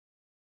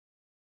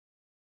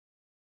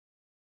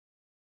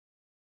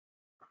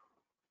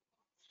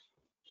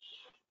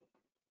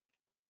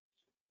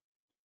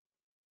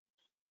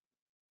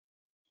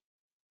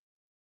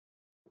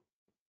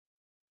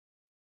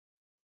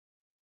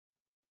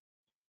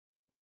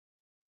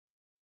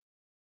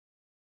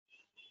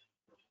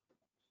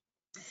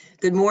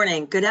Good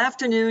morning, good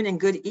afternoon, and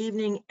good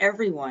evening,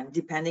 everyone,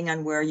 depending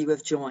on where you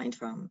have joined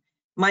from.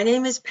 My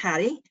name is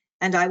Patty,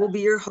 and I will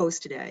be your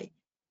host today.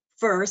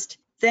 First,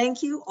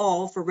 thank you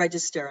all for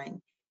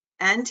registering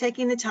and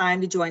taking the time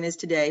to join us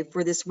today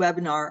for this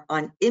webinar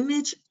on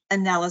image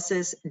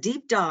analysis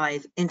deep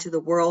dive into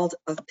the world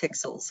of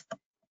pixels.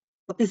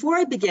 But before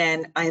I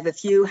begin, I have a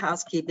few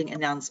housekeeping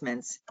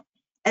announcements.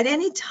 At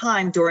any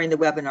time during the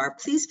webinar,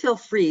 please feel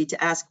free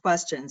to ask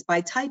questions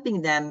by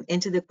typing them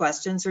into the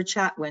questions or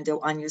chat window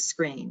on your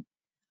screen.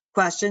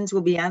 Questions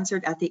will be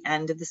answered at the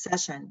end of the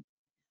session.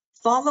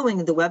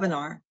 Following the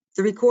webinar,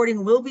 the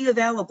recording will be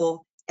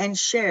available and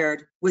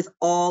shared with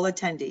all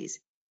attendees.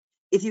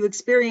 If you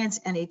experience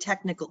any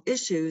technical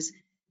issues,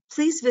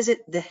 please visit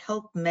the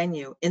Help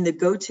menu in the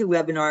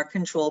GoToWebinar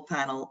control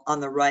panel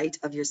on the right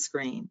of your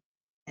screen.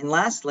 And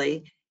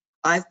lastly,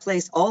 I've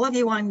placed all of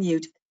you on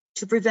mute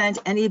to prevent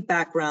any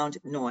background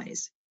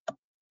noise.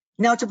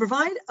 Now, to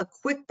provide a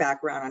quick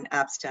background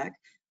on AppsTech,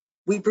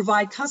 we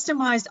provide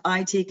customized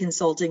IT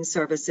consulting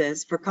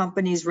services for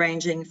companies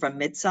ranging from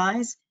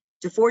mid-size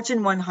to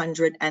Fortune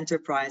 100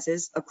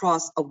 enterprises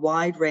across a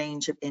wide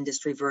range of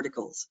industry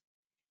verticals.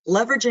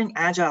 Leveraging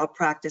agile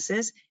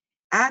practices,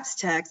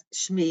 AppsTech's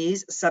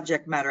SMEs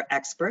subject matter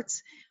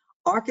experts,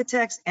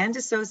 architects, and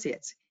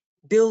associates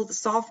build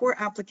software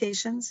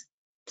applications,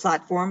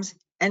 platforms,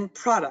 and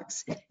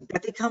products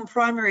that become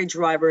primary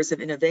drivers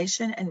of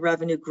innovation and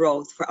revenue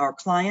growth for our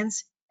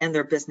clients and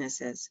their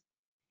businesses.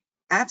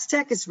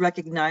 AppsTech is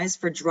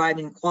recognized for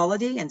driving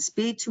quality and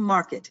speed to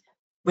market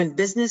when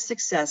business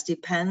success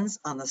depends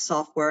on the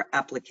software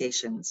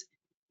applications.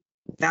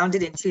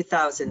 Founded in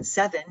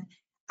 2007,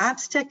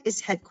 AppsTech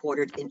is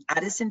headquartered in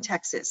Addison,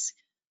 Texas,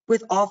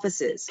 with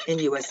offices in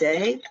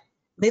USA,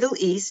 Middle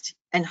East,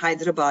 and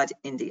Hyderabad,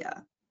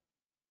 India.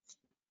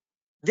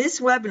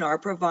 This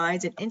webinar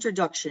provides an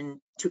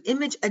introduction to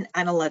image and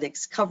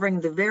analytics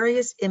covering the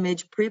various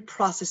image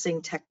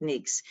pre-processing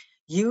techniques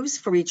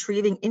used for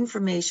retrieving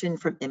information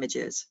from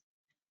images.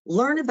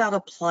 Learn about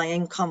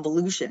applying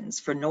convolutions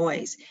for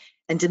noise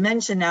and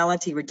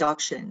dimensionality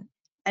reduction,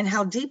 and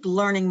how deep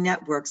learning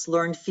networks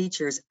learn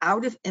features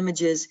out of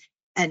images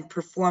and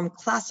perform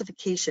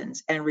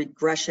classifications and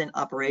regression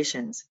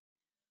operations.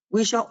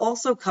 We shall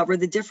also cover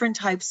the different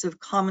types of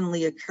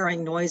commonly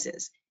occurring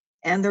noises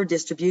and their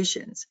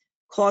distributions,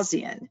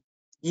 Gaussian,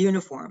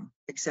 uniform,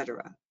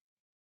 etc.,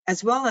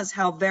 as well as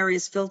how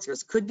various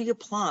filters could be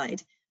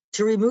applied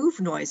to remove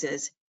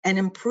noises and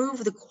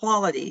improve the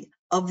quality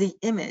of the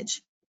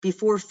image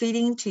before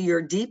feeding to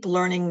your deep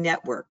learning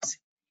networks.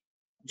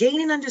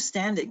 Gain an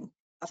understanding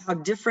of how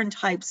different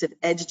types of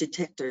edge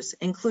detectors,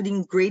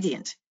 including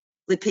gradient,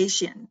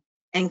 Laplacian,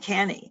 and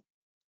Canny,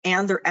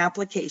 and their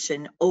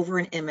application over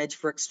an image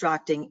for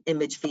extracting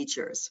image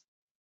features.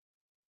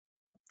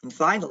 And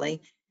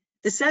finally,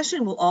 the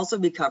session will also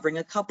be covering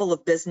a couple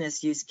of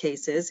business use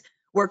cases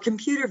where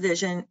computer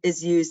vision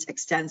is used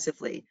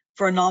extensively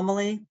for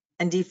anomaly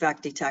and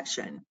defect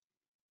detection.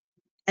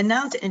 And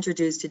now to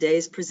introduce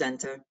today's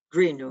presenter,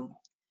 Greenu.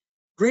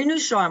 Greenu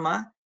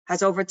Sharma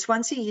has over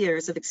 20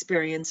 years of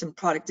experience in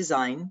product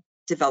design,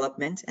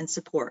 development, and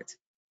support.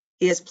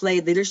 He has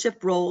played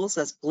leadership roles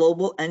as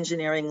global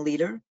engineering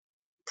leader,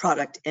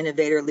 product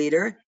innovator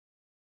leader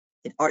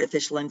in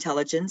artificial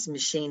intelligence,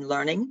 machine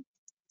learning,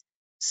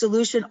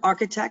 solution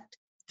architect,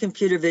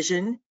 computer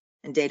vision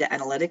and data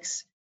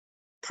analytics,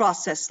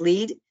 process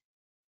lead,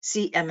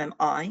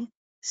 CMMI,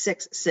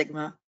 Six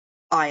Sigma,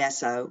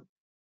 ISO,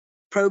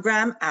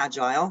 program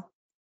agile,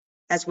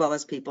 as well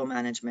as people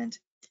management.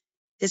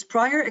 His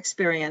prior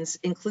experience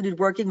included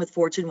working with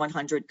Fortune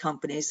 100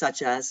 companies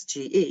such as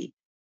GE,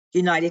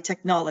 United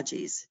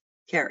Technologies,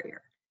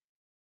 Carrier,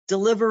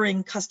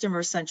 delivering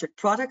customer-centric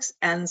products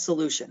and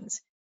solutions.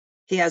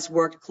 He has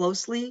worked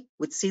closely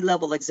with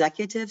C-level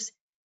executives,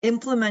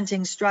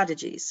 implementing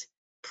strategies,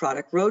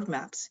 product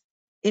roadmaps,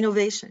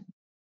 innovation,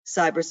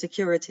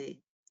 cybersecurity,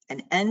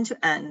 and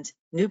end-to-end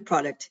new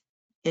product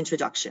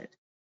introduction.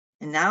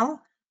 And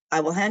now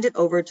I will hand it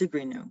over to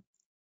Greenu.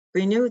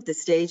 Greenu, the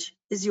stage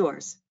is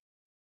yours.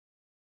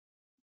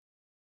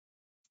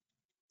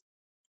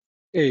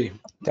 Hey,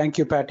 thank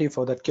you, Patty,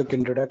 for that quick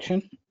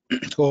introduction.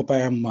 Hope I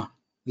am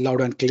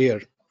loud and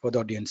clear for the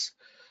audience.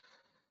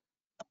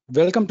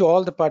 Welcome to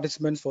all the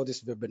participants for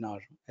this webinar.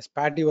 As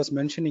Patty was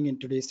mentioning in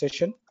today's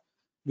session,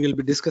 we will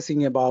be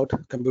discussing about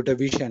computer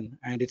vision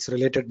and its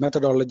related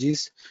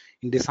methodologies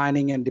in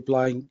designing and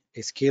deploying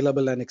a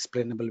scalable and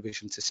explainable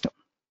vision system.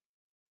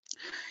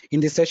 In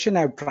this session,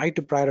 I've tried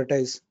to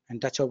prioritize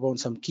and touch upon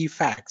some key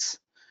facts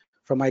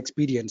from my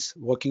experience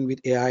working with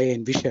AI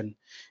and vision,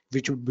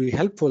 which would be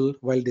helpful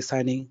while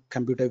designing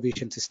computer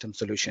vision system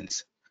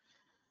solutions.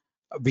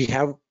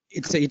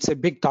 It's a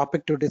big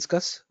topic to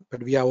discuss,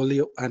 but we have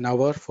only an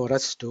hour for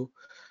us to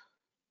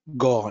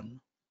go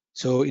on.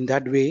 So in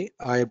that way,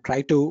 I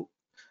try to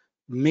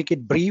make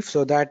it brief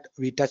so that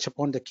we touch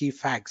upon the key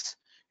facts.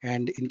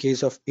 And in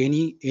case of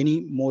any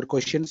more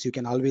questions, you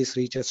can always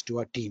reach us to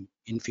our team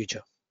in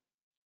future.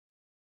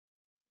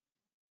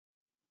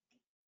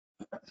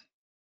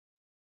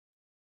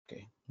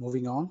 Okay,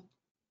 moving on.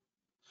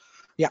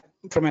 Yeah,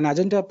 from an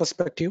agenda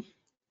perspective,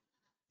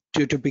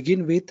 to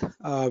begin with,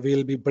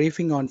 we'll be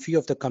briefing on few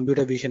of the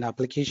computer vision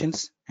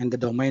applications and the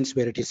domains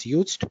where it is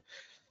used.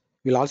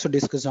 We'll also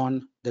discuss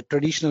on the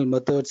traditional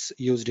methods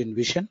used in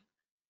vision,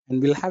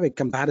 and we'll have a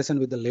comparison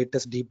with the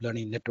latest deep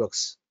learning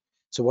networks.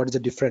 So what is the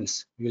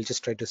difference? We'll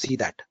just try to see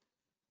that.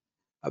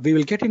 We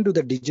will get into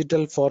the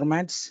digital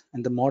formats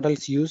and the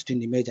models used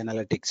in image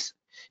analytics,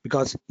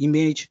 because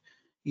image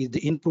is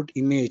the input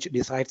image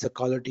decides the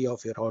quality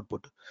of your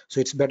output. So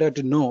it's better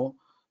to know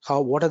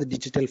what are the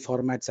digital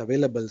formats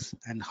available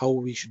and how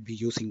we should be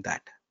using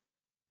that.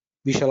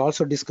 We shall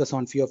also discuss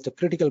on few of the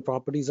critical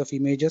properties of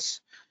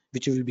images,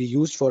 which will be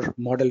used for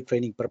model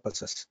training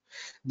purposes.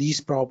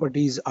 These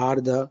properties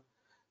are the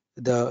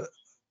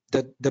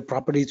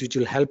properties which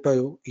will help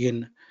you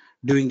in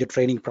doing the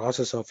training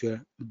process of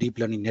your deep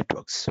learning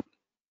networks.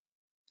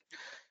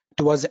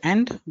 Towards the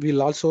end,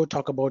 we'll also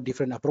talk about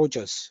different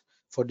approaches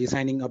for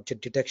designing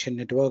object detection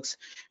networks,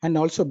 and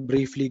also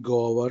briefly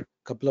go over a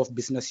couple of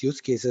business use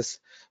cases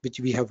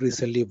which we have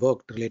recently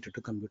worked related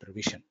to computer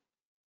vision.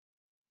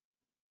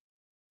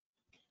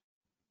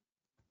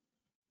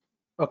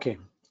 Okay,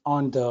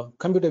 on the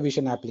computer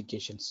vision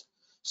applications.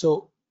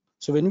 So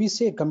when we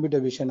say computer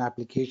vision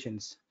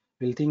applications,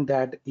 we'll think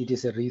that it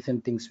is a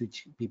recent things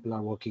which people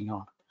are working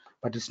on,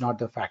 but it's not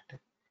the fact.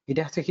 It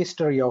has a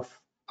history of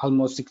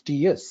almost 60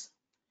 years.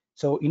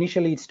 So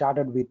initially it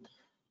started with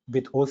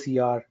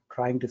OCR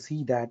trying to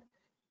see that,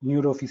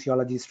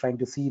 neurophysiology is trying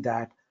to see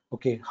that,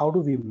 okay, how do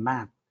we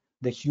map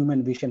the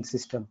human vision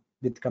system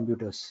with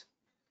computers?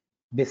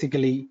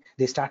 Basically,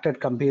 they started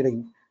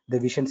comparing the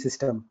vision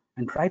system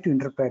and try to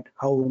interpret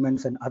how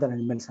humans and other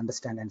animals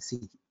understand and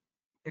see.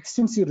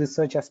 Extensive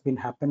research has been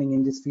happening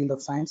in this field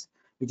of science,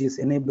 which is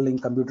enabling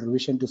computer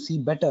vision to see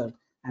better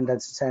and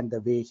understand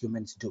the way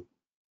humans do.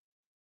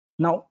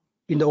 Now,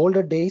 in the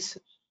older days,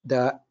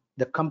 the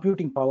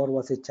computing power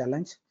was a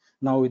challenge.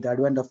 Now, with the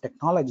advent of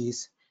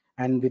technologies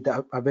and with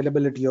the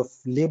availability of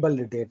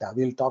labeled data,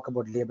 we'll talk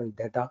about labeled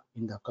data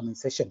in the coming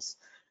sessions,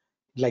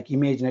 like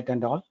ImageNet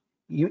and all.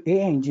 AI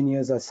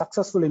engineers are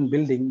successful in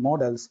building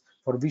models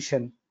for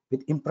vision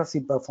with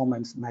impressive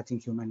performance matching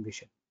human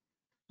vision.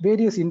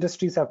 Various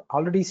industries have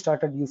already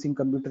started using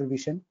computer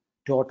vision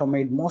to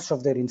automate most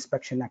of their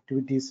inspection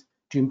activities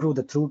to improve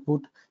the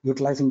throughput,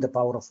 utilizing the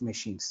power of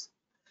machines.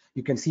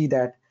 You can see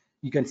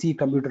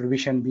computer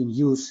vision being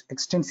used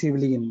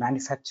extensively in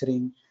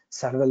manufacturing,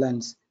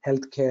 surveillance,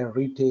 healthcare,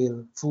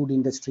 retail, food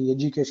industry,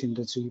 education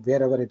industry,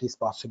 wherever it is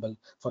possible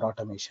for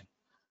automation.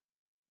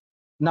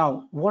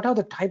 Now, what are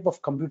the type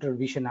of computer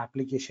vision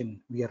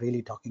application we are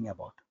really talking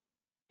about?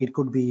 It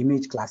could be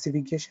image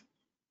classification,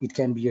 it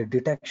can be a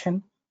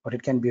detection, or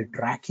it can be a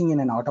tracking in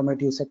an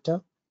automotive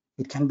sector.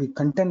 It can be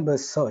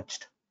content-based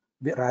searched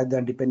rather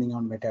than depending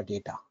on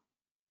metadata.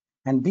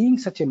 And being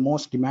such a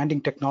most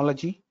demanding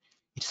technology,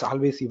 it's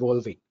always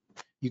evolving.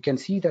 You can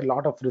see that a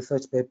lot of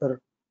research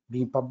paper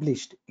being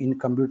published in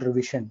computer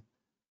vision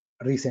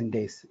recent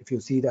days, if you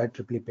see the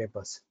IEEE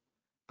papers.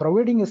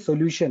 Providing a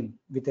solution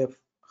with a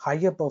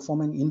higher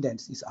performing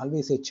index is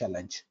always a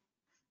challenge.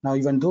 Now,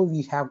 even though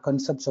we have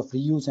concepts of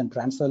reuse and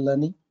transfer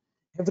learning,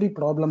 every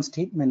problem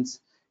statements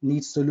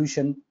needs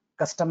solution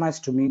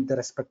customized to meet the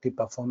respective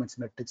performance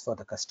metrics for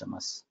the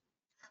customers.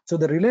 So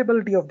the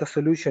reliability of the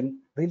solution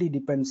really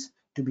depends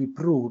to be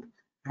proved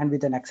and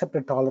with an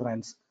accepted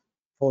tolerance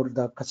for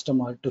the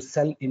customer to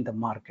sell in the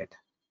market.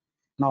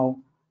 Now,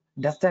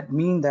 does that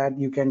mean that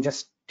you can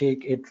just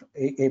take a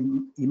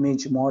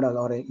image model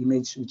or an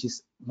image which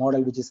is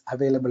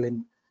available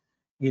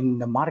in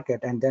the market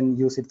and then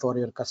use it for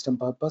your custom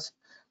purpose?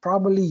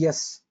 Probably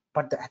yes,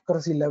 but the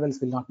accuracy levels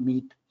will not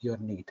meet your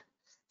need.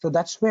 So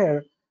that's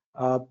where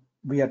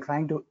we are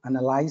trying to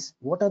analyze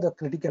what are the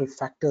critical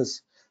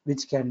factors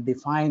which can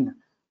define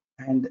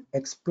and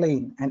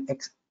explain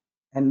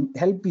and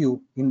help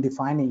you in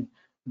defining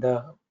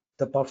the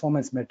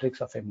performance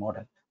metrics of a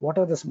model. What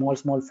are the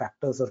small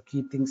factors or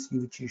key things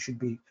which you should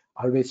be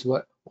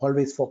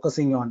always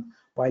focusing on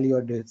while you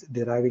are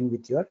deriving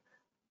with your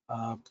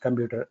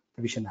computer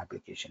vision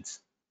applications?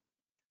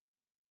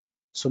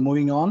 So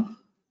moving on.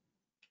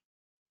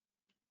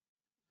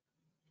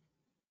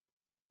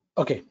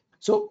 Okay,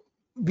 so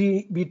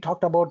we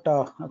talked about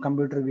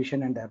computer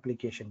vision and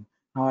application.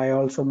 Now I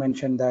also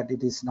mentioned that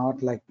it is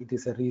not like it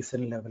is a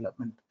recent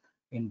development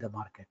in the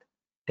market.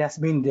 It has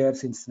been there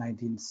since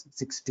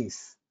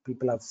 1960s.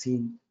 People have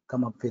seen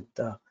come up with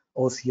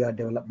OCR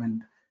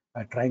development,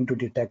 trying to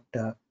detect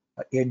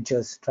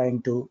edges,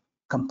 trying to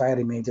compare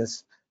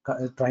images,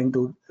 trying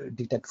to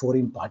detect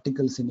foreign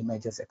particles in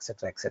images,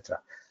 etc., etc.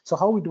 So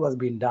how it was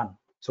being done?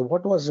 So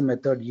what was the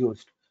method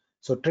used?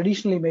 So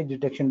traditional image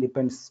detection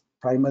depends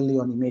primarily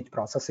on image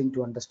processing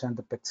to understand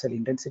the pixel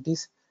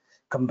intensities,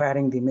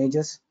 comparing the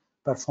images,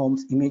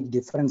 performs image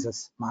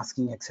differences,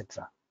 masking,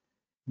 etc.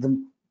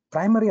 The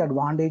primary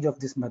advantage of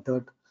this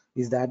method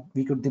is that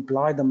we could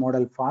deploy the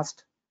model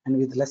fast and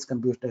with less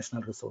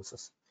computational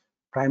resources.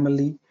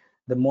 Primarily,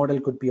 the model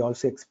could be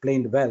also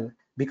explained well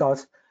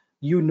because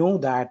you know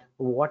that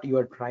what you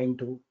are trying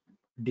to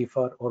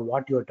differ or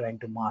what you are trying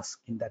to mask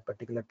in that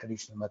particular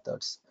traditional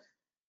methods.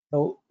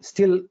 So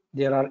still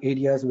there are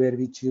areas where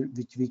which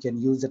we can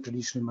use the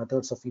traditional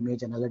methods of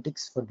image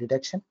analytics for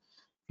detection.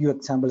 Few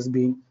examples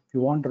being, if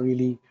you want to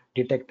really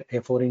detect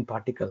a foreign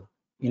particle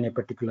in a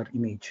particular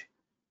image,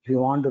 if you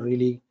want to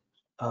really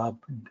uh,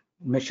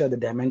 measure the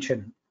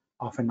dimension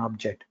of an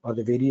object or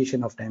the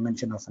variation of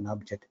dimension of an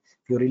object,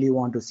 if you really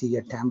want to see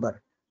a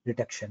timbre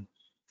detection,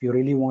 if you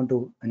really want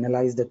to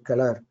analyze the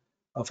color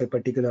of a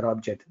particular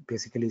object,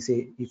 basically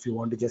say if you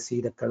want to just see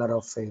the color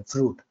of a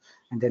fruit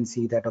and then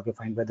see that, okay,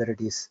 find whether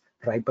it is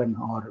ripen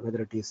or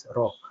whether it is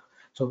raw.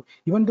 So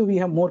even though we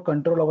have more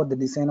control over the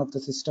design of the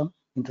system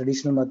in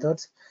traditional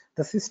methods,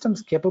 the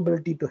system's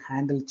capability to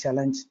handle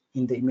challenge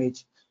in the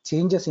image,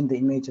 changes in the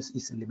images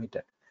is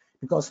limited,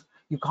 because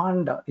you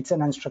can't, it's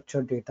an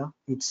unstructured data.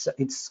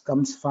 It's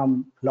comes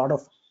from a lot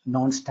of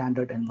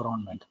non-standard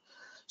environment.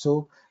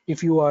 So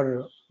if you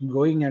are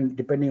going and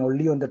depending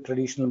only on the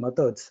traditional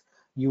methods,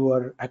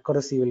 your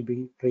accuracy will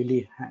be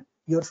really,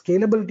 your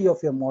scalability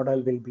of your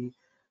model will be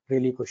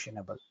really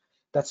questionable.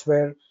 That's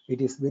where it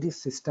is very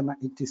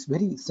it is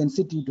very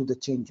sensitive to the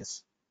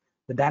changes.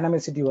 The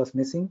dynamicity was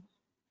missing,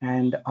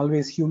 and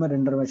always human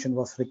intervention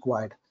was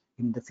required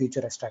in the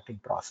feature extracting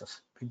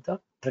process with the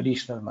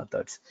traditional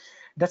methods.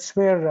 That's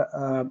where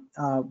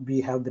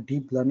we have the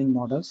deep learning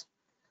models.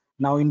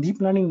 Now in deep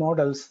learning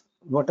models,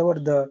 whatever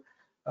the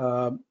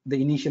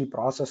initial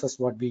processes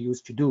what we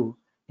used to do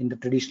in the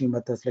traditional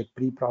methods like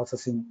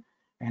pre-processing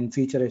and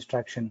feature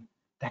extraction,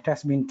 that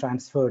has been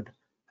transferred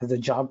as a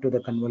job to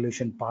the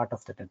convolution part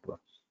of the network.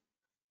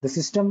 The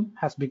system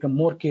has become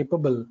more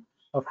capable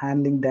of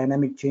handling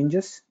dynamic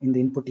changes in the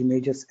input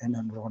images and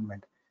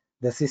environment.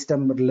 The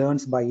system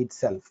learns by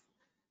itself.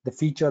 The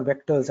feature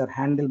vectors are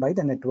handled by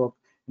the network.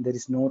 There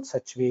is no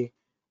such way.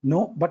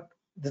 No, but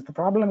the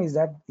problem is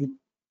that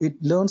it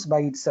learns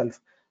by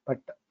itself, but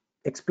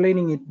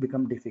explaining it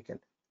becomes difficult.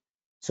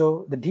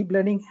 So the deep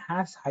learning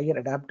has higher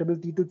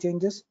adaptability to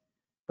changes,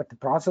 but the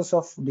process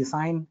of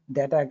design,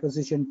 data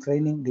acquisition,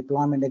 training,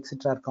 deployment,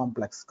 etc. are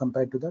complex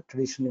compared to the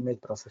traditional image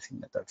processing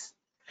methods.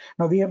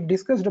 Now we have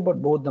discussed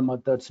about both the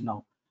methods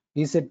now.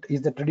 Is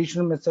the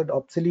traditional method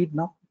obsolete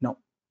now? No.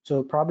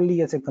 So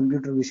probably as a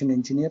computer vision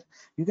engineer,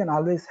 you can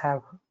always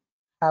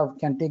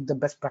can take the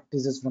best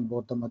practices from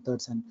both the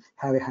methods and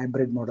have a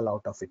hybrid model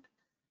out of it.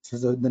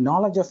 So the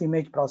knowledge of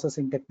image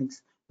processing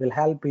techniques will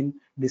help in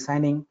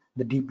designing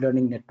the deep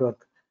learning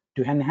network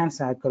to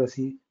enhance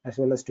accuracy as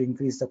well as to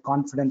increase the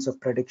confidence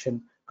of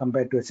prediction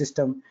compared to a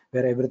system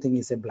where everything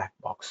is a black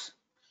box.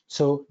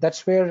 So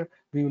that's where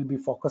we will be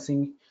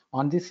focusing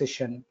on this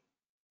session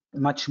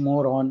much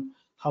more on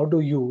how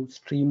do you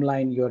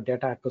streamline your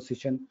data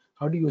acquisition,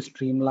 how do you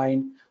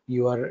streamline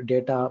your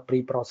data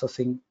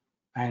pre-processing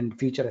and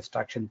feature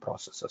extraction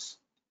processes.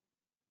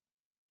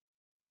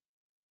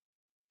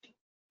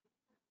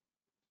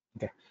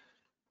 Okay,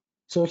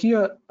 so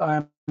here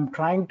I'm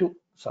trying to,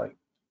 sorry.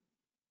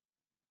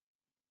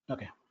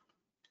 Okay,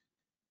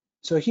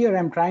 so here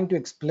I'm trying to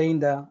explain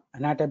the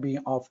anatomy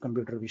of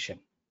computer vision.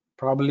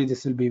 Probably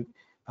this will be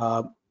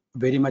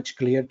very much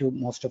clear to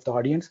most of the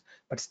audience,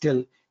 but still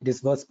it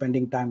is worth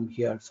spending time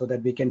here so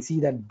that we can see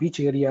that which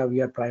area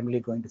we are primarily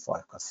going to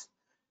focus.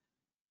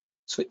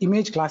 So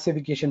image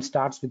classification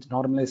starts with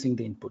normalizing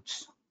the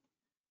inputs.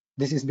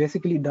 This is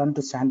basically done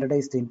to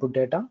standardize the input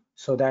data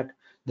so that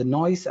the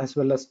noise as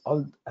well as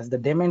all as the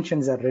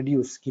dimensions are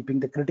reduced, keeping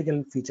the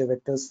critical feature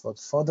vectors for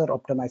further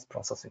optimized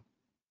processing.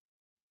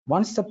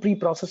 Once the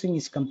pre-processing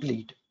is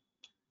complete,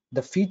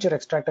 the feature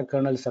extractor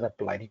kernels are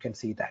applied. You can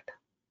see that.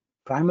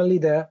 Primarily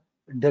the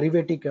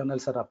derivative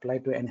kernels are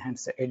applied to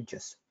enhance the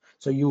edges.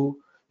 So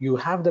you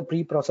have the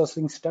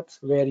pre-processing steps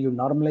where you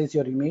normalize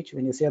your image.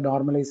 When you say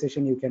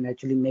normalization, you can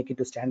actually make it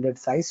to standard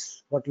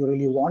size, what you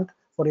really want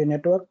for your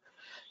network.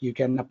 You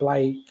can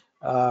apply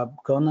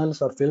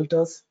kernels or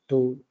filters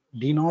to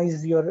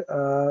denoise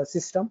your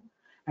system,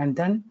 and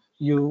then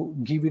you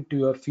give it to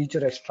your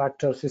feature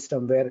extractor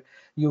system where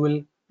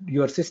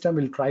your system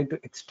will try to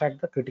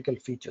extract the critical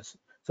features.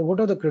 So what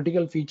are the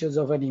critical features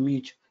of an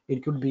image?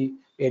 It could be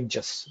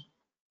edges,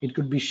 it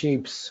could be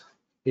shapes,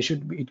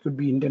 it could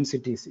be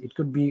intensities, it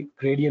could be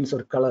gradients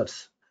or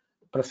colors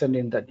present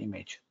in that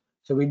image.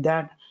 So with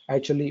that,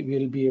 actually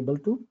we'll be able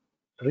to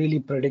really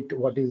predict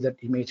what is that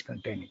image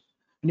containing.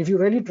 And if you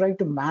really try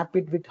to map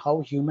it with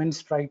how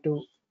humans try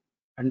to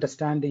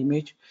understand the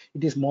image,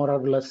 it is more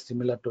or less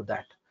similar to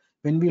that.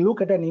 When we look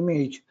at an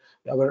image,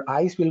 our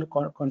eyes will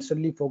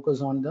constantly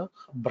focus on the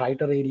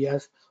brighter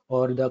areas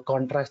or the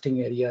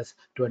contrasting areas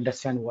to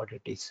understand what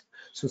it is.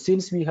 So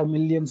since we have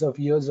millions of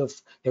years of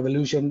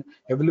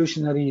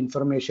evolutionary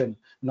information,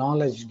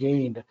 knowledge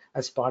gained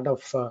as part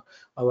of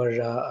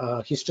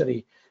our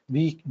history,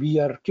 we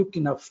are quick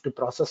enough to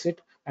process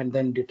it and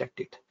then detect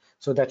it.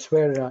 So that's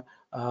where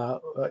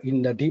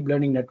in the deep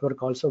learning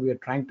network also we are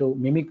trying to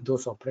mimic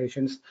those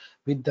operations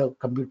with the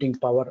computing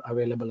power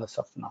available as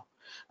of now.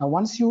 Now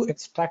once you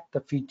extract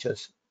the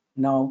features,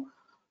 now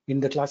in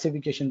the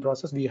classification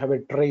process, we have a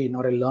train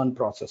or a learn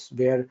process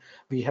where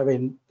we have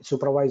a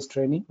supervised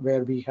training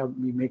where we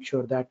make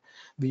sure that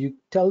we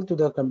tell to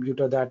the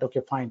computer that,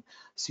 okay, fine.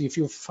 See, if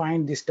you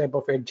find this type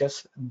of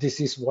edges, this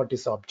is what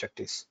this object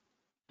is.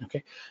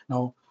 Okay.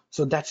 Now,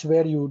 so that's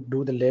where you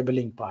do the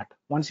labeling part.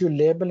 Once you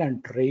label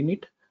and train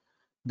it,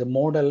 the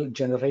model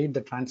generate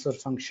the transfer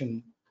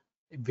function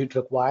we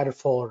require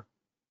for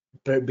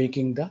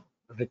making the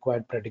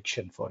required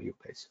prediction for you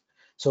guys.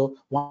 So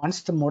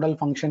once the model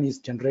function is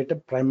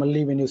generated,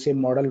 primarily when you say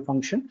model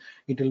function,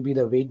 it will be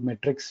the weight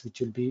matrix which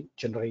will be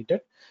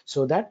generated,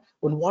 so that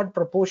on what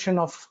proportion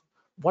of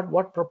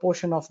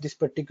this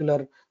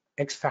particular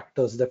x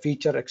factors, the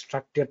feature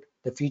extracted,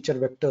 the feature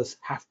vectors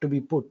have to be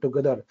put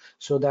together,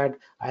 so that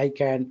I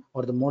can,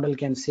 or the model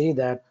can say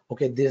that,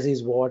 okay, this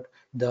is what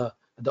the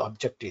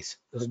object is.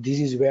 So this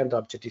is where the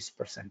object is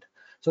present.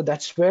 So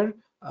that's where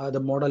the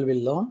model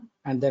will learn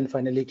and then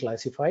finally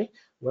classify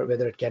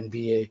whether it can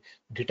be a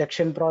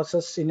detection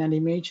process in an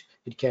image,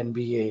 it can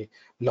be a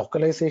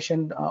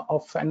localization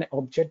of an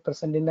object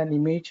present in an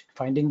image,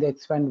 finding the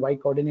x and y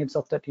coordinates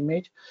of that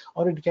image,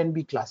 or it can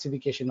be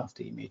classification of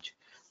the image,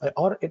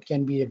 or it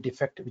can be a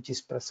defect which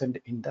is present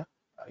in the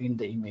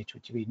image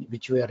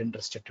which we are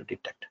interested to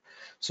detect.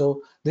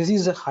 So this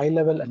is a high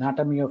level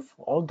anatomy of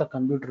all the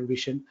computer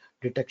vision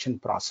detection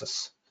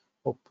process.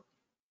 Hope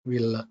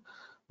we'll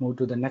move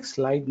to the next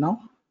slide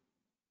now.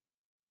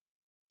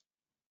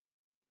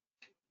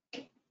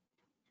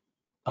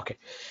 Okay.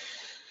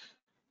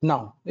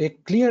 Now, a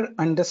clear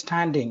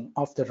understanding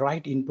of the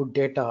right input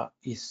data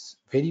is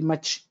very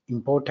much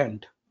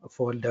important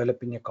for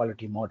developing a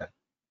quality model.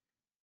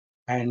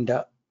 And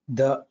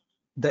the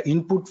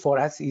input for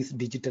us is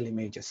digital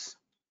images.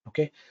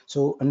 Okay,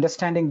 so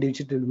understanding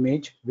digital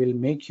image will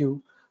make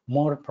you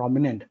more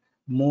prominent,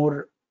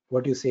 more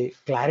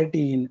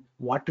clarity in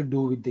what to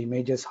do with the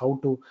images, how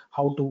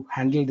to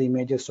handle the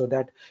images, so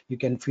that you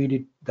can feed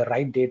it the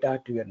right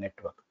data to your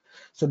network.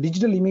 So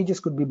digital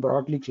images could be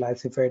broadly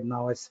classified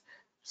now as,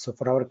 so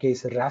for our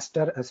case,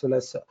 raster as well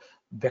as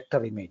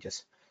vector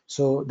images.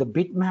 So the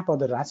bitmap or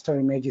the raster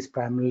image is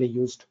primarily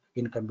used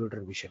in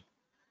computer vision.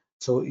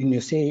 So when you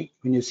see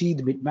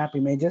the bitmap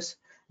images,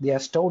 they are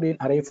stored in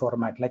array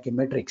format like a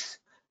matrix,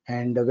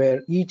 and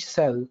where each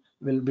cell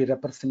will be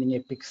representing a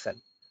pixel.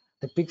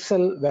 The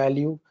pixel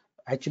value,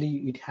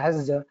 actually it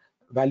has the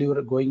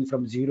value going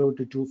from 0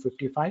 to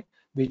 255,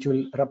 which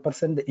will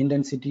represent the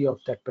intensity of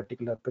that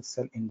particular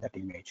pixel in that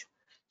image.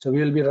 So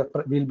we'll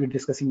be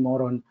discussing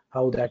more on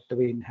how that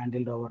we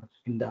handled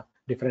in the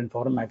different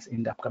formats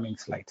in the upcoming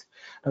slides.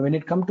 Now, when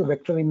it comes to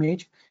vector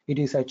image, it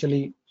is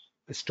actually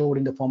stored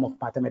in the form of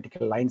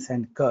mathematical lines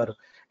and curve,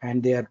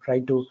 and they are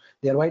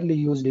widely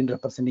used in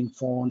representing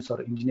fonts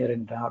or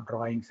engineering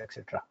drawings,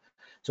 etc.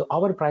 So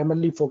our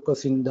primarily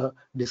focus in the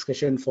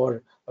discussion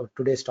for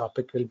today's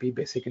topic will be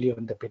basically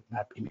on the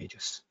bitmap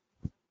images.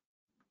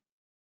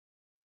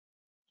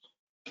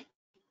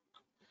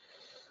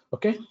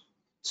 Okay,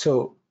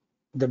 so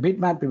the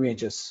bitmap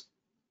images,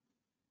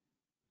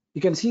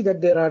 you can see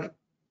that there are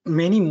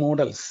many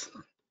models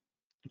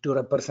to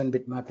represent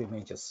bitmap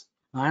images.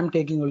 I am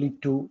taking only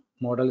two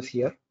models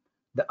here,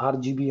 the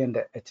RGB and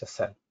the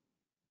HSL.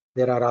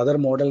 There are other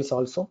models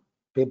also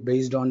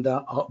based on the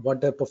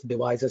what type of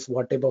devices,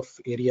 what type of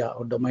area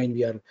or domain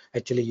we are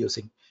actually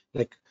using.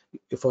 Like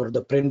for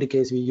the print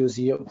case, we use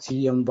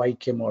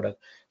CMYK model.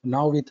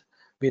 Now with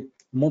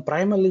more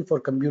primarily for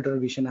computer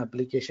vision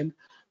application,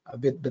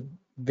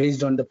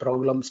 based on the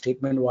problem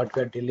statement what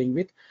we are dealing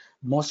with,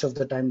 most of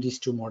the time these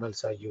two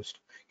models are used.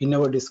 In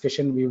our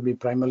discussion, we will be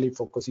primarily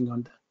focusing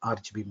on the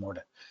RGB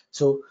model.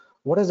 So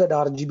what is that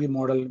RGB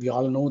model? We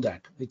all know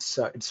that it's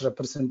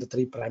represent the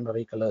three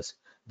primary colors.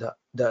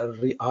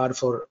 The R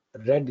for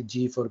red,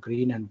 G for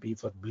green, and B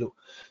for blue.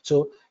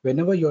 So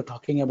whenever you're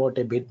talking about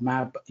a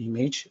bitmap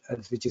image,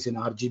 which is an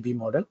RGB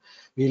model,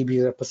 we'll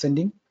be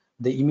representing,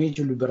 the image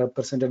will be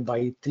represented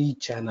by three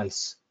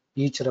channels,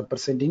 each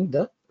representing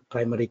the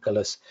primary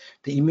colors.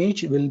 The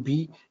image will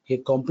be a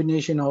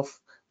combination of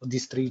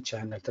these three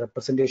channels. The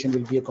representation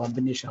will be a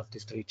combination of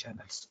these three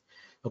channels.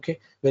 Okay,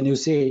 when you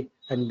say,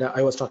 and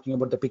I was talking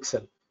about the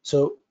pixel.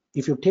 So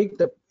if you take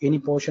any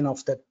portion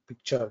of that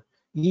picture,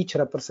 each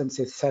represents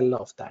a cell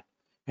of that,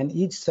 and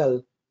each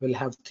cell will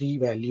have three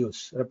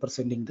values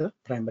representing the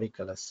primary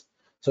colors.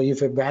 So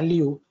if a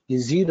value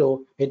is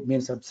 0, it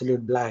means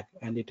absolute black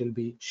and it will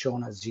be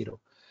shown as 0.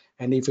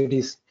 And if it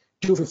is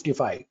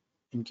 255,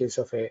 in case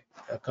of a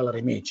color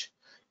image,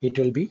 it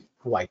will be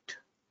white.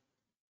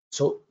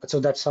 So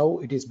that's how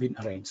it is been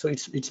arranged. So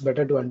it's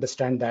better to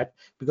understand that,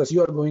 because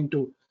you are going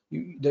to,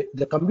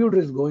 the computer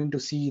is going to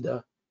see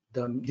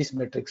this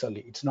matrix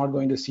only. It's not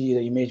going to see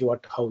the image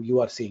how you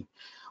are seeing.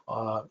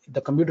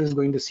 The computer is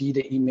going to see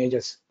the image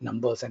as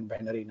numbers and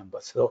binary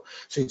numbers. So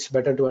it's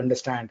better to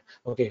understand,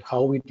 okay,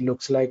 how it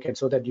looks like, and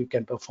so that you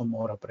can perform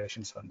more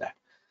operations on that.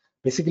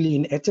 Basically,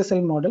 in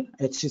HSL model,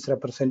 H is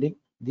representing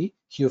the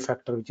hue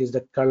factor, which is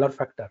the color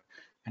factor,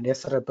 and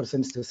S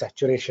represents the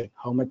saturation,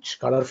 how much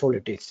colorful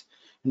it is.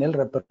 and L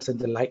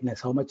represents the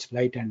lightness, how much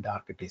light and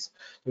dark it is.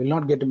 We will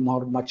not get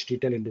much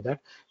detail into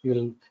that.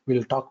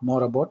 We'll talk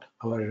more about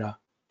our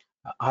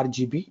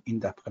RGB in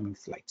the upcoming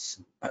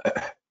slides.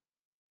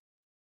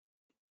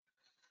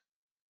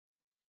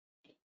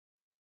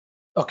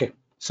 Okay,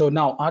 so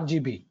now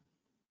RGB.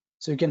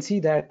 So you can see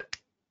that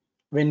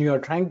when you are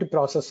trying to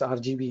process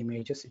RGB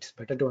images, it's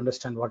better to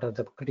understand what are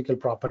the critical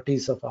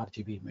properties of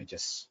RGB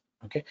images.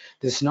 Okay,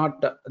 this is not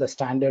the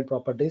standard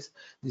properties.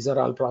 These are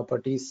all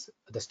properties,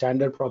 the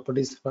standard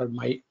properties for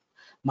my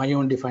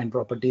own defined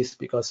properties,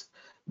 because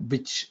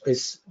which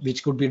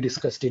could be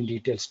discussed in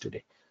details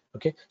today.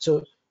 Okay,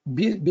 so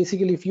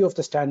basically few of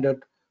the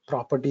standard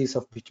properties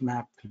of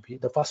bitmap will be,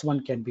 the first one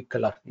can be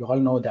color. You all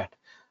know that.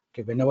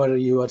 Okay, whenever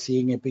you are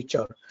seeing a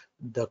picture,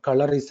 the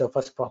color is the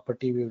first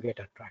property we will get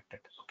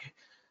attracted. Okay,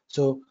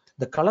 so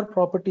the color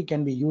property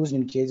can be used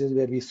in cases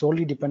where we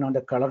solely depend on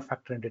the color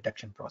factor in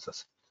detection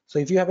process. So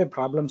if you have a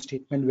problem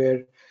statement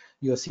where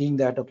you're seeing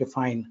that, okay,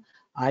 fine,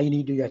 I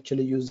need to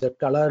actually use the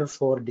color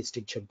for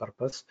distinction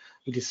purpose,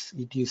 it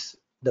is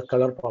the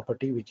color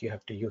property which you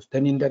have to use.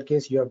 Then in that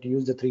case, you have to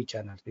use the 3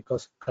 channels,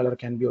 because color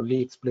can be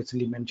only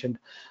explicitly mentioned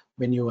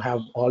when you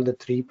have all the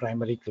 3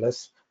 primary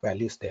colors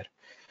values there.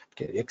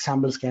 Okay,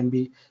 examples can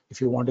be,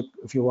 if you want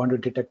to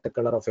detect the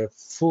color of a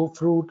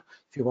fruit,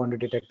 if you want to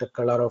detect the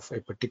color of a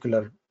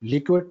particular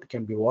liquid, it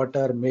can be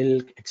water,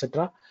 milk,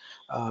 etc.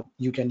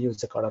 You can use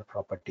the color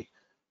property,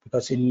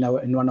 because in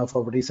one of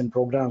our recent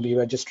program, we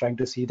were just trying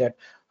to see that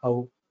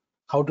how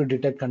to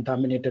detect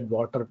contaminated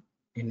water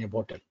in a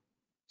bottle.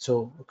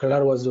 So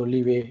color was the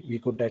only way we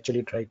could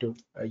actually try to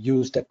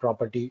use that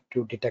property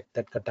to detect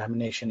that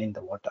contamination in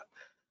the water.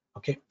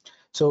 Okay,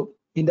 so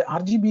in the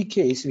RGB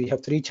case, we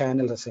have 3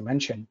 channels, as I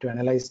mentioned, to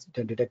analyze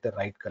and detect the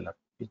right color.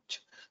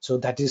 So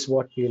that is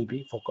what we will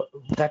be focused.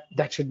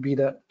 That should be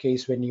the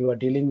case when you are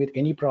dealing with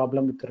any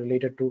problem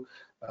related to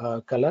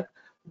color.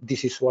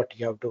 This is what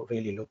you have to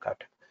really look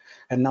at.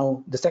 And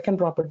now the second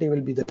property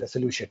will be the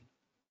resolution.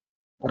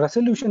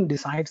 Resolution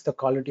decides the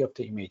quality of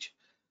the image.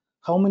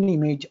 How many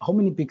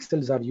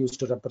pixels are used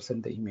to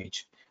represent the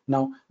image?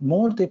 Now,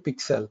 more the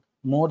pixel,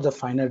 more the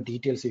finer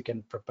details you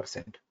can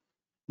represent.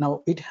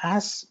 Now it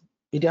has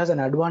an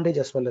advantage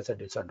as well as a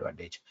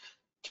disadvantage.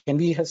 Can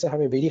we have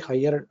a very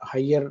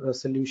higher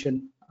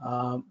resolution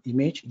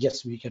image?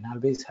 Yes, we can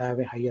always have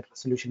a higher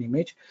resolution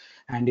image,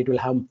 and it will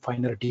have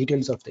finer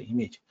details of the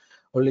image.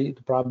 Only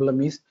the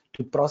problem is,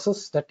 to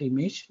process that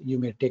image, you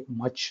may take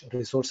much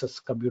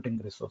resources, computing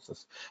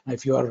resources. Now,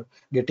 if you are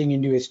getting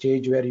into a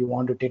stage where you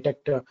want to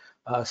detect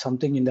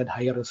something in that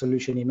higher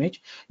resolution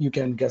image, you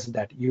can guess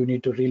that you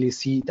need to really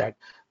see that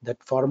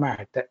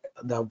format,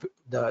 the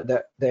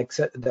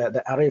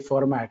array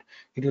format.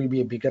 It will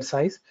be a bigger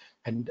size,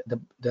 and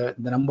the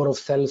number of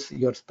cells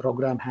your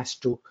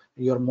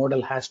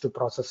model has to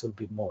process will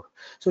be more.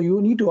 So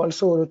you need to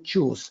also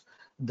choose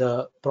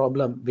the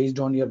problem based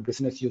on your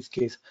business use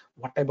case,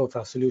 what type of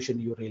resolution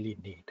you really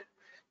need.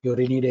 You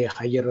really need a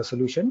higher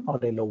resolution or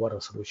a lower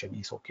resolution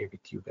is okay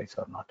with you guys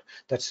or not.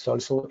 That's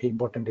also an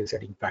important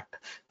deciding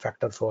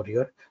factor for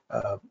your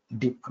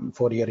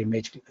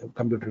image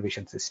computer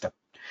vision system.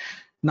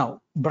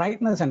 Now,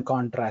 brightness and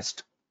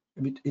contrast.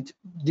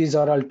 These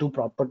are all 2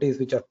 properties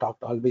which are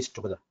talked always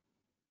together.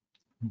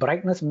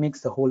 Brightness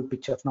makes the whole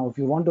picture. Now, if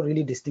you want to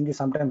really distinguish,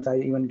 sometimes I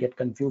even get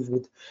confused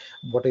with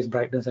what is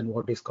brightness and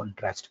what is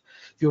contrast.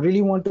 If you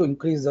really want to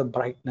increase the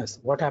brightness,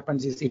 what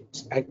happens is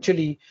it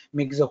actually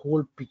makes the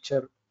whole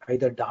picture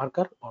either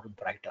darker or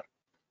brighter.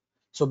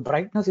 So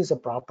brightness is a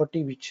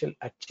property which will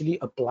actually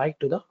apply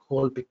to the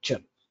whole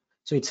picture.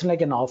 So it's like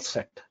an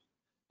offset.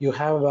 You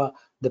have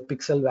the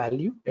pixel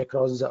value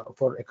across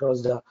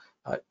the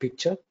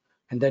picture,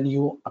 and then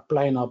you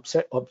apply an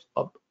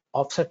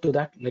offset to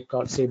that, like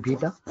called say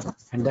beta,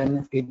 and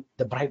then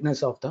the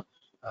brightness of the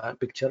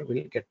picture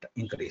will get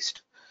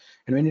increased.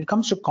 And when it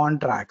comes to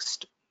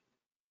contrast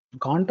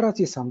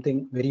is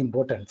something very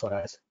important for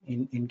us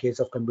in case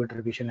of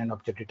computer vision and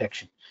object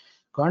detection.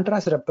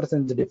 Contrast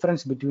represents the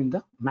difference between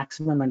the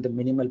maximum and the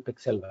minimal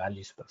pixel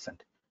values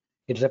present.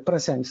 It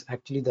represents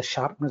actually the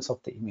sharpness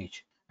of the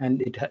image,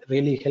 and it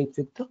really helps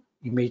with the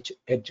image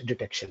edge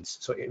detections.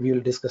 So we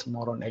will discuss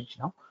more on edge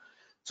now.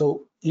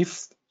 So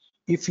if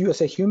you as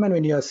a human,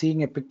 when you are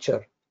seeing a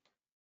picture,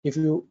 if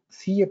you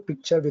see a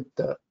picture with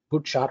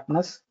good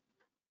sharpness,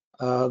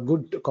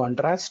 good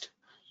contrast,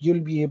 you'll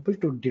be able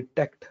to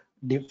detect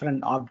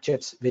different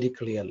objects very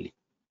clearly.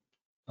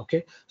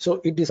 Okay,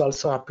 so it is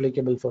also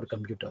applicable for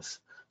computers.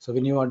 So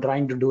when you are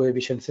trying to do a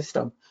vision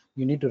system,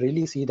 you need to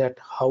really see that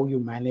how you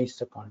manage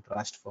the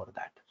contrast for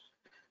that.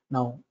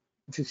 Now,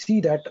 if you see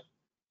that,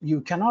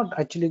 you cannot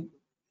actually,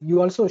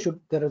 you also should,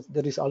 there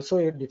is also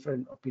a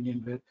different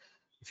opinion where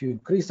if you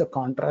increase the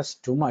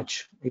contrast too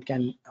much, it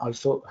can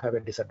also have a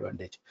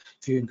disadvantage.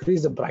 If you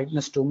increase the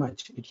brightness too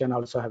much, it can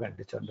also have a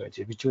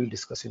disadvantage, which we'll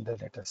discuss in the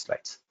later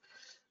slides.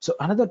 So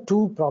another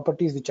 2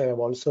 properties which I have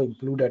also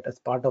included as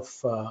part of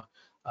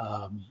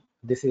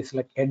this is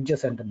like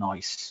edges and the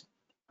noise.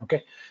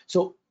 Okay,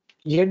 so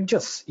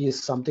edges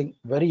is something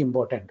very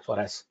important for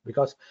us,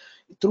 because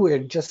through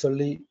edges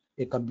only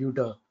a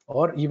computer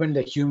or even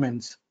the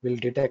humans will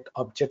detect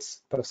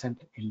objects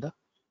present in the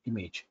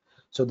image.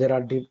 So there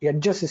are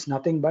edges is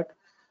nothing but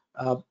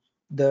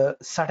the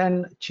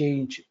sudden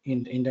change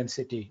in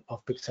intensity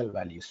of pixel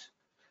values.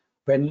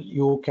 When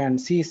you can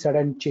see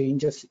sudden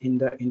changes in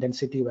the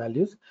intensity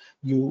values,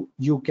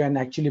 you can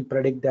actually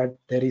predict that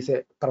there is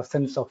a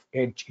presence of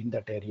edge in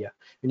that area.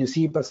 When you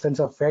see presence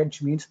of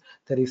edge, means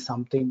there is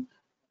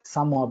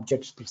some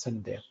objects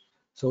present there.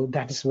 So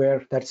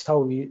that's how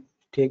we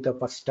take the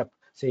first step,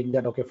 saying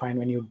that okay, fine,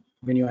 when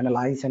you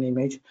analyze an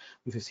image,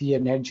 if you see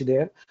an edge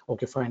there,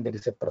 okay, fine, there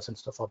is a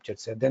presence of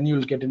objects there. Then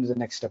you'll get into the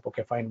next step.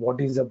 Okay, fine, what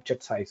is the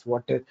object size,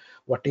 what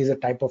is the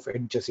type of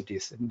edges it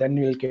is, and then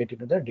you'll get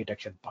into the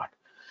detection part.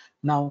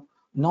 Now,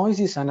 noise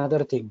is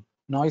another thing.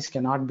 Noise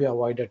cannot be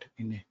avoided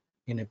in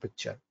a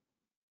picture.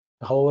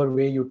 However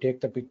way you take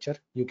the picture,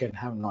 you can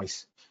have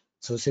noise.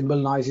 So simple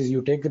noise is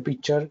you take the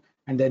picture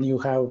and then you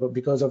have,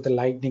 because of the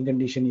lighting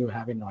condition, you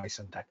have a noise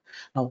on that.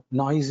 Now,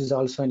 noise is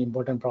also an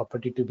important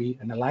property to be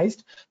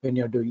analyzed when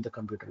you're doing the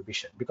computer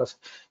vision, because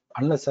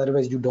unless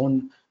otherwise you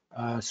don't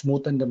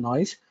smoothen the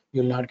noise,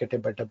 you'll not get a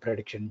better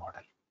prediction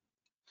model.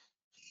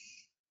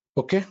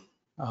 Okay,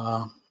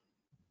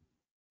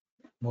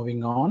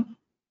 moving on.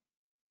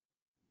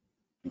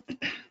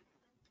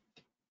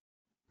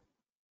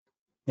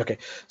 Okay,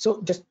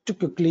 so just to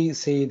quickly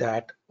say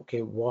that,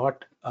 okay,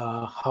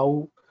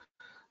 how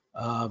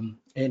an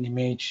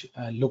image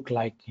look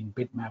like in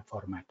bitmap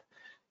format.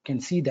 You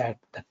can see that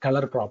the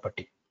color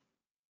property.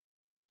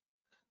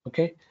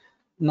 Okay,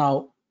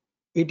 now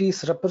it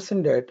is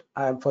represented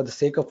for the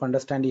sake of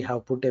understanding.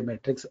 Have put a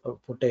matrix,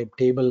 put a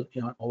table,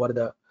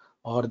 over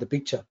the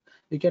picture.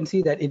 You can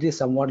see that it is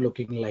somewhat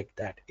looking like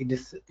that.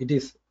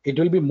 It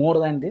will be more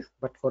than this,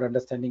 but for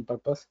understanding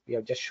purpose, we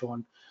have just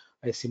shown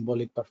a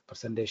symbolic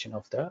representation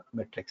of the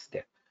matrix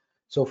there.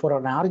 So for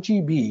an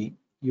RGB,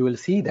 you will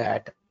see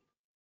that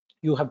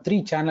you have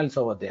 3 channels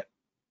over there,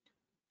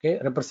 okay,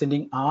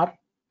 representing R,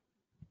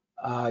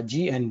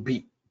 G, and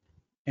B.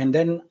 And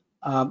then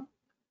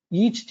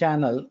each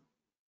channel,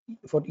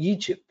 for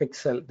each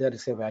pixel, there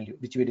is a value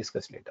which we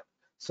discuss later.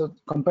 So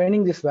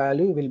combining this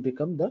value will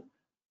become the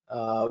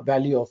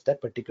value of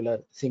that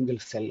particular single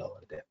cell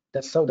over there.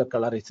 That's how the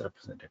color is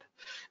represented.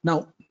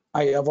 Now,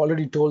 I have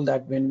already told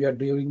that when we are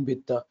dealing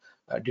with the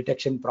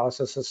detection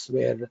processes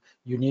where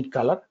you need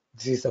color,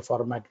 this is the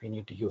format we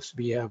need to use.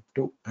 We have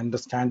to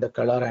understand the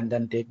color and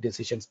then take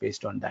decisions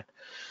based on that.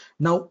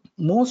 Now,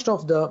 most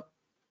of the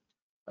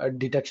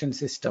detection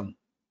system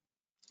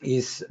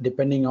is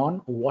depending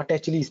on what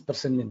actually is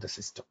present in the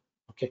system.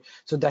 Okay,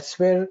 so that's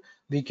where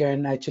we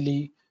can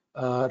actually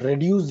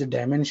reduce the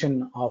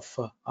dimension of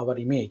our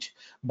image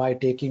by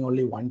taking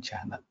only one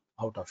channel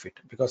out of it,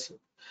 because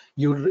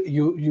you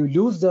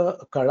lose the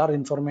color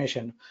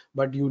information,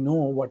 but you know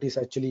what is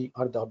actually,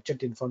 or the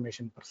object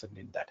information present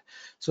in that.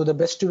 So the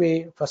best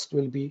way first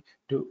will be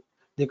to,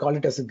 they call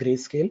it as a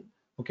grayscale.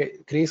 Okay,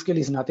 grayscale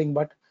is nothing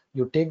but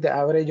you take the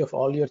average of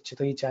all your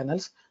 3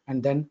 channels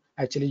and then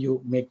actually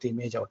you make the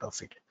image out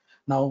of it.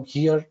 Now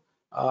here,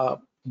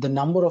 the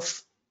number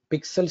of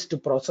pixels to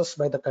process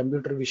by the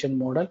computer vision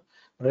model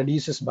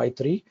reduces by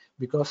 3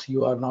 because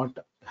you are not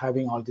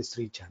having all these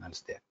 3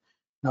 channels there.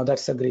 Now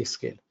that's a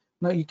grayscale.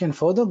 Now you can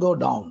further go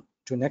down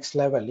to next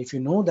level if you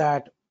know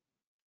that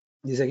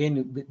this,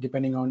 again,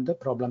 depending on the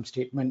problem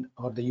statement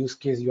or the use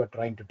case you are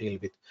trying to deal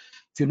with.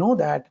 If you know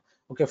that,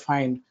 okay,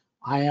 fine,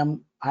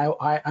 I'm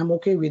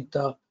okay with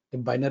the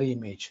binary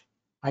image.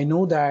 I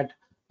know that.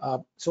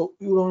 So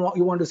you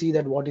want to see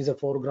that what is a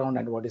foreground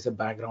and what is a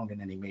background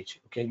in an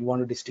image. Okay, you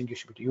want to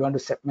distinguish between, you want to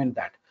segment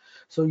that.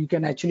 So you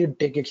can actually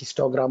take a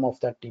histogram of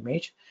that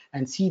image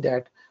and see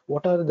that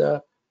what are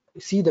the,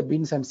 see the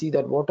bins and see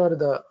that what are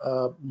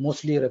the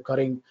mostly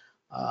recurring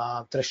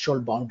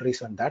threshold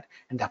boundaries on that,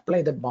 and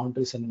apply that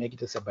boundaries and make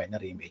it as a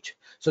binary image.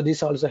 So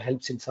this also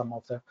helps in some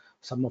of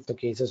the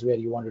cases where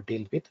you want to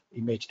deal with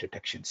image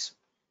detections.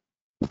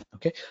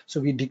 Okay, so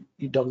we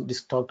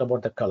talked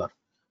about the color.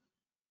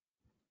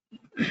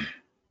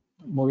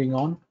 Moving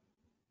on.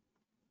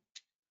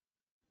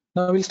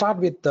 Now we'll start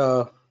with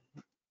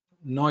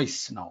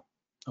noise now.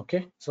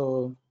 Okay,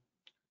 so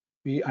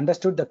we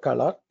understood the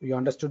color, we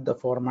understood the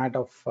format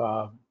of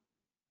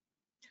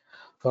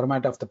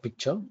the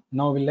picture.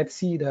 Now let's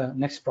see the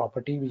next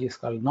property, which is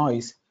called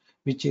noise,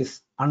 which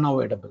is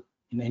unavoidable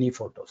in any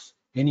photos,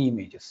 any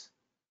images.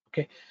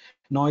 Okay,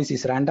 noise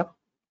is random.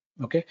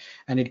 Okay,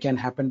 and it can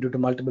happen due to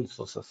multiple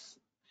sources.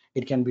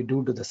 It can be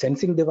due to the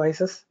sensing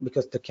devices,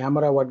 because the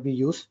camera what we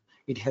use,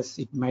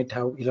 it might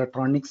have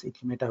electronics, it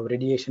might have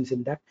radiations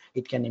in that,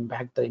 it can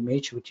impact the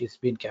image which is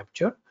being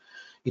captured.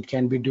 It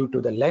can be due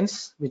to the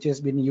lens which has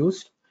been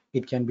used.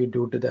 It can be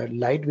due to the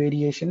light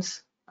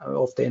variations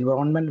of the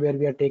environment where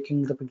we are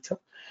taking the picture.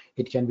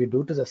 It can be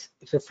due to the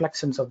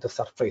reflections of the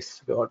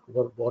surface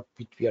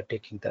which we are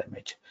taking the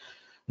image.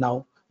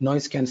 Now,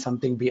 noise can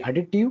something be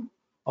additive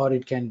or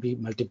it can be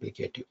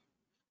multiplicative.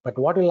 But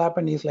what will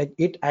happen is, like,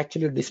 it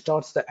actually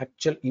distorts the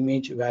actual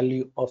image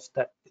value of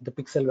the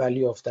pixel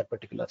value of that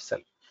particular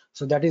cell.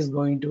 So that is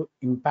going to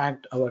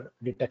impact our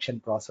detection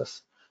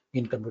process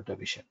in computer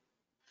vision.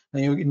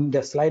 Now in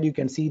the slide, you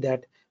can see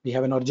that we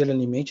have an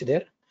original image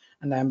there,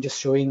 and I'm just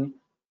showing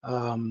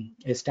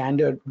a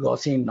standard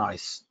Gaussian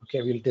noise.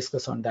 Okay, we'll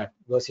discuss on that.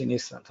 Gaussian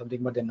is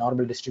something but the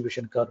normal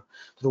distribution curve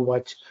through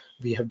which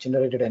we have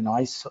generated a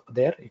noise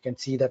there. You can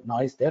see that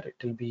noise there. It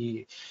will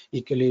be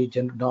equally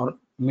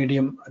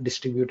medium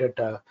distributed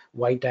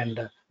white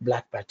and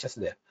black patches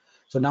there.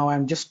 So now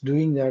I'm just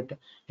doing that,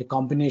 a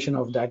combination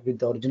of that with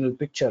the original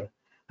picture,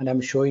 and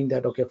I'm showing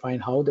that, okay, fine,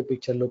 how the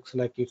picture looks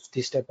like if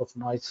this type of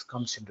noise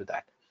comes into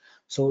that.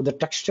 So the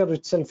texture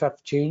itself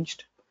have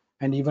changed,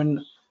 and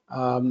even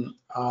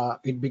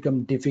it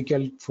become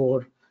difficult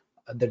for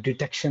the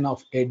detection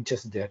of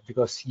edges there,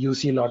 because you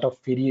see a lot of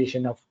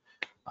variation of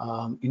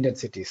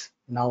intensities.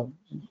 Now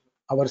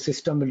our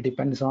system will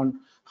depends on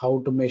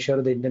how to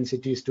measure the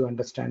intensities to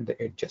understand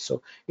the edges,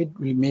 so it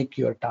will make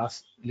your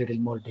task a little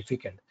more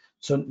difficult.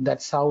 So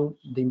that's how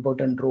the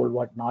important role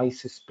what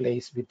noise is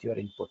plays with your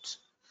inputs.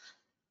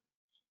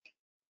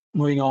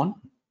 Moving on.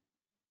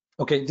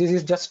 Okay, this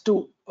is just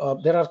to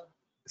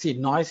see,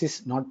 noise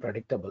is not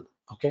predictable.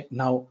 Okay,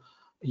 now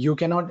you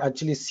cannot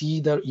actually see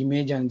the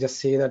image and just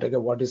say that, okay,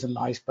 what is the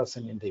noise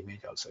percent in the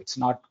image also. It's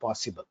not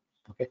possible.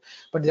 Okay,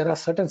 but there are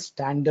certain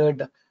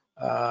standard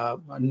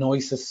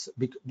noises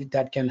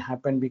that can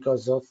happen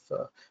because of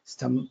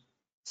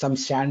some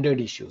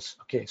standard issues.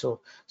 Okay, so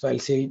I'll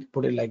say,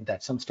 put it like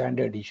that, some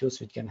standard issues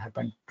which can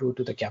happen due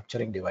to the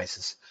capturing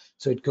devices.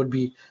 So it could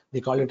be,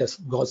 they call it as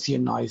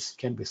Gaussian noise,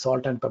 can be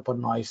salt and pepper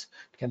noise,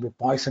 it can be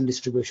Poisson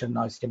distribution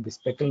noise, can be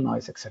speckle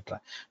noise, etc.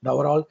 And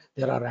overall,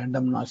 there are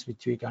random noise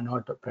which we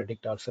cannot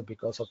predict also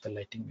because of the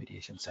lighting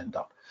variations and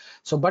all.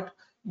 So but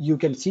you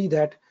can see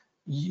that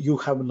you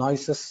have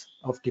noises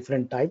of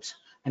different types,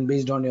 and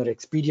based on your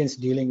experience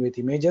dealing with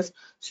images,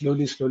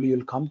 slowly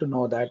you'll come to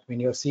know that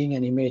when you're seeing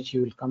an image,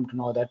 you will come to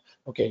know that,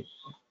 okay,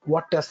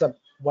 what is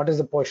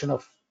the portion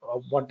of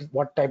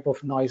what type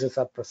of noises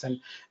are present,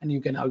 and you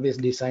can always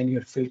design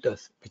your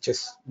filters, which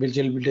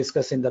we'll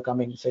discuss in the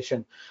coming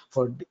session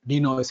for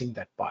denoising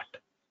that part.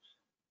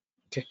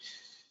 Okay.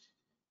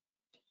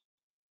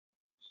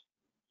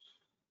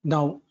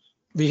 Now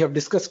we have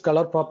discussed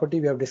color property,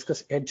 we have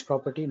discussed edge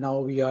property. Now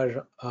we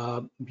have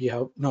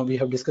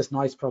discussed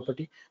noise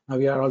property. Now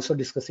we are also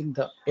discussing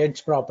the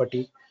edge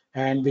property,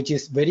 and which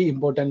is very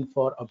important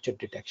for object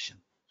detection.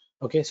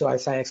 Okay, so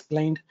as I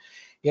explained,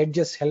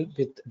 edges help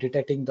with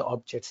detecting the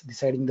objects,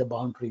 deciding the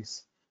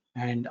boundaries,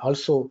 and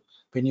also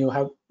when you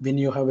have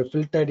a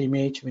filtered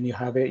image, when you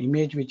have an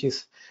image which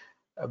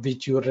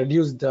you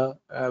reduce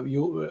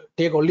you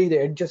take only the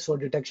edges for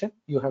detection,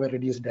 you have a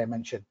reduced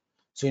dimension.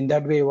 So in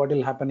that way, what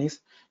will happen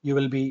is you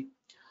will be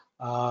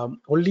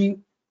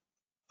only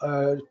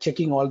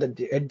checking all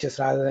the edges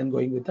rather than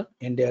going with the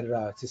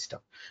entire system.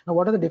 Now,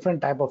 what are the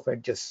different type of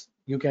edges?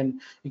 You can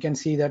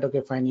see that,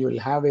 okay, fine, you will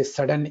have a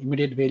sudden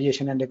immediate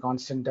variation and a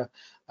constant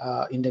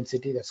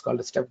intensity, that's called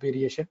a step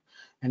variation,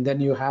 and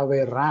then you have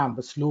a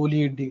ramp,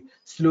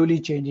 slowly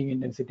changing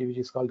intensity, which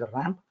is called the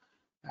ramp.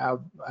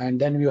 And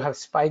then you have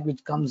spike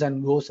which comes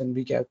and goes, and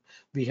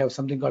we have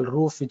something called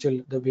roof,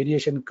 the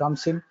variation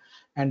comes in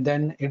and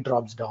then it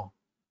drops down.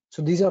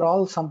 So these are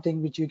all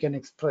something which you can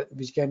express,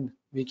 which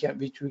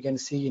we can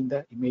see in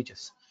the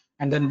images.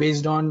 And then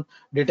based on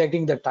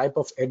detecting the type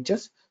of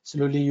edges,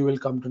 slowly you will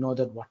come to know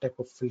that what type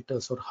of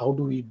filters, or how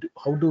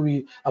do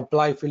we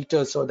apply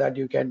filters so that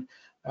you can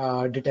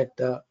detect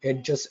the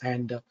edges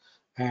and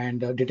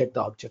detect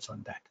the objects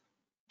on that.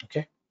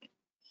 Okay.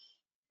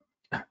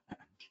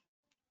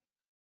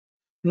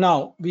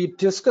 Now we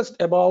discussed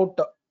about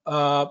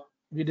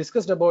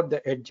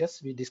the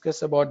edges, we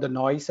discussed about the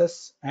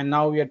noises, and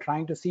now we are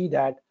trying to see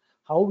that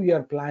how we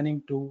are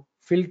planning to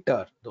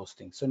filter those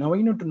things. So now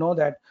we need to know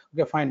that,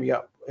 okay, fine,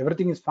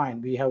 everything is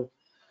fine. We have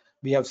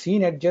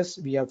seen edges,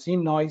 we have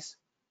seen noise.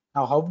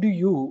 Now how do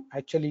you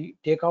actually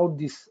take out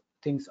these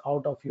things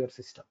out of your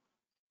system?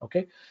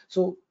 Okay,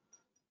 so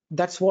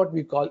that's what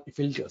we call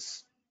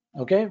filters.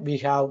 Okay, we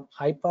have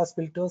high pass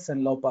filters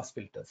and low pass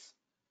filters.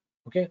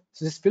 Okay,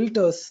 so these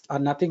filters are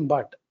nothing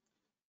but,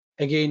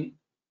 again,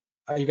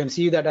 you can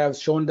see that I have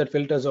shown that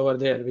filters over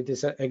there, which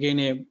is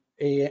again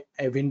a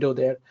window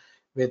there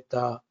with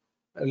a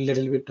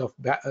little bit of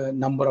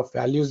number of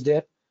values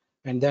there,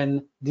 and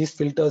then these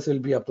filters will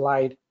be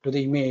applied to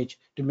the image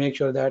to make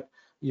sure that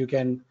you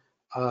can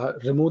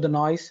remove the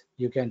noise,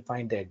 you can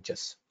find the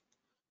edges.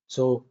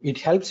 So it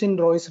helps in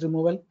noise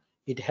removal,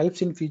 it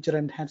helps in feature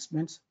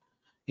enhancements,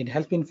 it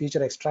helps in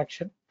feature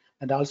extraction,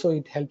 and also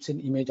it helps in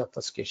image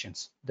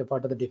obfuscations, the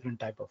part of the different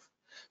type of.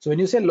 So when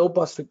you say low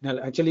pass signal,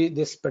 actually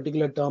this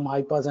particular term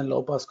high pass and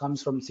low pass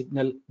comes from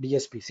signal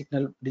DSP,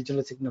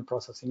 digital signal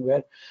processing,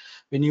 where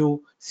when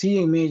you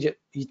see image,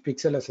 each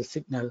pixel as a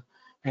signal,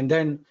 and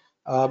then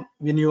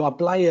when you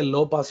apply a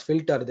low pass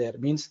filter there,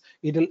 means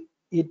the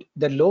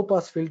low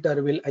pass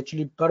filter will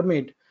actually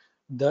permit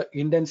the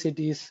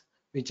intensities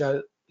which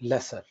are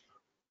lesser.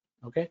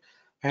 Okay,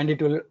 and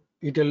it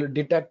will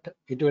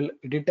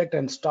detect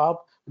and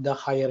stop the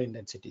higher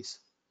intensities.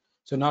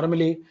 So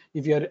normally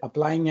if you are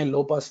applying a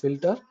low pass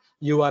filter,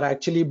 you are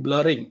actually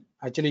blurring,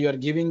 actually you are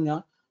giving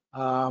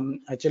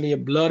actually a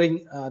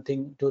blurring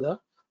thing to the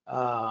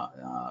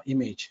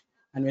image.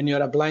 And when you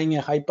are applying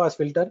a high pass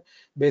filter,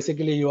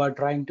 basically you are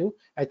trying to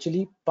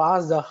actually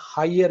pass the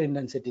higher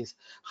intensities.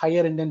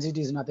 Higher intensity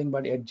is nothing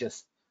but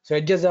edges. So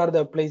edges are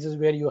the places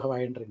where you have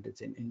higher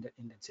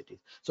intensities.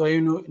 So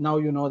you know, now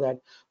you know that.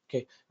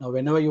 Okay, now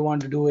whenever you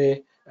want to do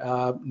a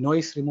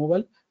noise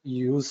removal,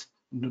 you use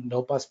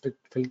low pass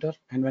filter,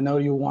 and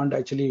whenever you want to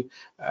actually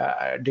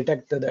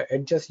detect the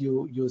edges,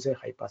 you use a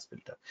high pass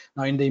filter.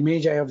 Now in the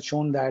image I have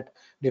shown that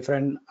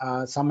different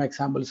some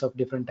examples of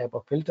different type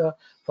of filter.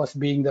 First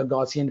being the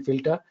Gaussian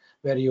filter,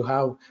 where you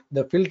have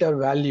the filter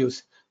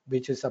values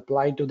which is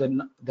applied to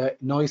the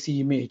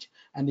noisy image,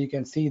 and you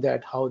can see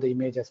that how the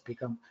image has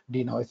become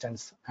denoised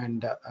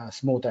and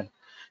smoothened.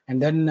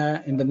 And then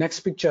in the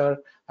next picture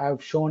I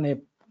have shown a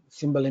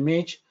simple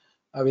image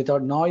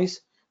without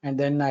noise, and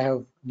then I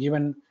have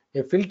given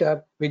a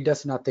filter which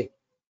does nothing,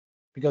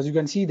 because you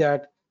can see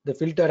that the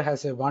filter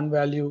has a one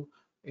value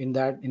in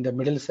the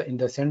middle, in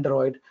the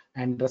centroid,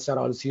 and rest are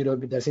all zero.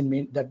 It doesn't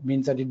mean, that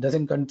means that it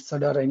doesn't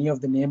consider any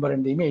of the neighbor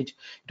in the image.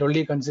 It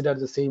only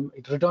considers the same,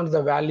 it returns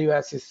the value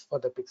as is for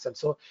the pixel,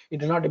 so it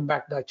will not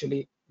impact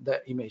actually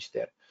the image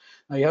there.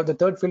 Now you have the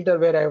third filter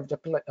where I have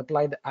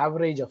applied the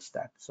average of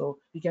that. So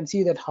you can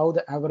see that how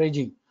the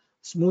averaging,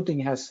 smoothing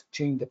has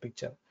changed the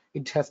picture.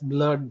 It has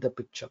blurred the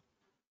picture.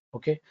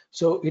 Okay,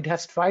 so it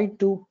has tried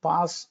to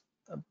pass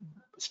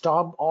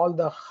stop all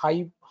the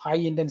high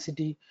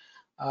intensity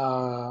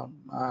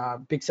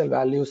pixel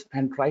values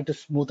and try to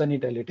smoothen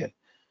it a little.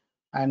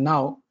 And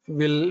now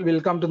we'll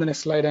come to the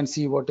next slide and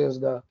see what is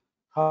the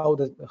how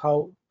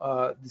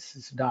this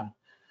is done.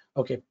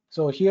 Okay,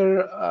 so here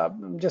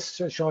I'm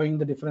just showing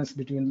the difference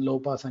between low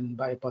pass and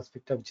high pass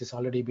filter, which has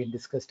already been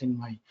discussed in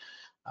my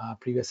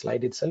previous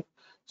slide itself.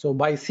 So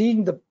by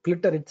seeing the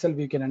filter itself,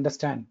 you can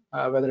understand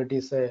whether it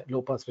is a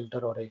low pass filter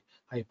or a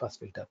high pass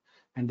filter.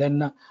 And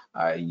then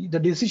the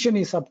decision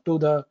is up to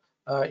the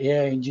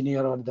AI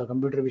engineer or the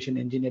computer vision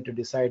engineer to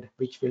decide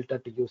which filter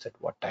to use at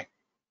what time.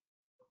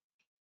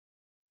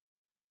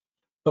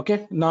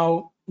 Okay,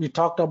 now we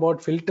talked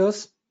about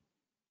filters.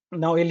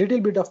 Now a little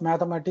bit of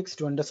mathematics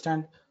to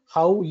understand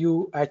how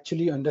you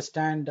actually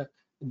understand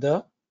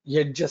the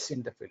edges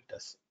in the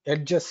filters.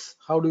 Edges,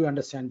 how do you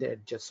understand the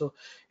edges? So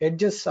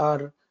edges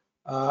are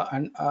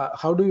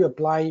how do you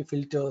apply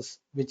filters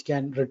which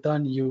can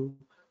return you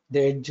the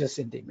edges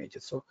in the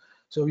images?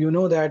 So you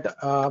know that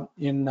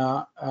in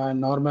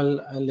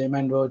normal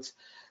layman words,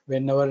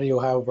 whenever you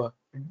have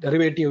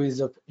derivative is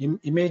of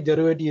image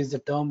derivative is the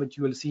term which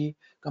you will see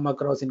come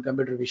across in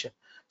computer vision.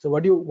 So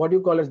what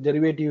you call as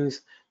derivative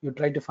is you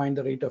try to find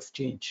the rate of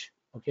change.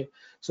 Okay,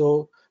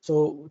 so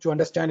to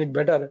understand it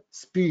better,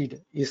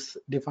 speed is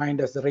defined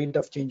as the rate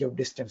of change of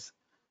distance.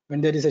 When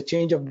there is a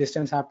change of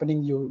distance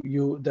happening,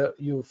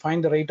 you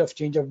find the rate of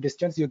change of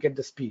distance, you get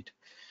the speed,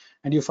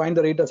 and you find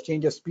the rate of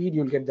change of speed,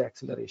 you'll get the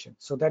acceleration.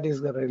 So that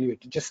is the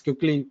derivative. Just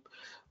quickly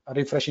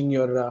refreshing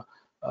your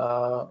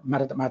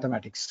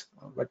mathematics,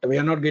 but we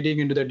are not getting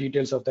into the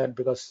details of that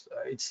because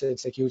it's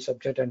a huge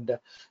subject, and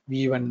we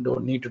even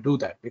don't need to do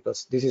that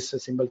because this is a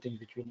simple thing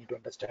which we need to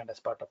understand as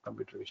part of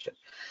computer vision.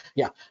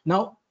 Yeah,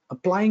 now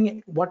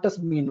applying, what does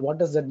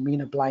that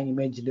mean, applying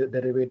image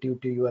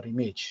derivative to your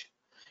image?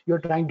 You're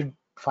trying to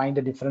find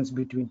the difference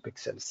between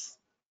pixels.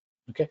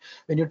 Okay,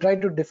 when you try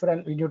to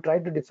find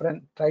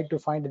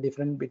the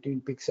difference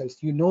between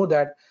pixels, you know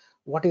that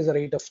what is the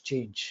rate of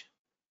change,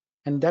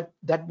 and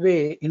that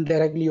way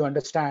indirectly you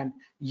understand,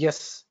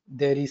 yes,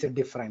 there is a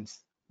difference,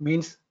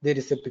 means there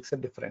is a pixel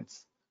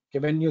difference. Okay,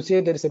 when you say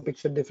there is a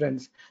pixel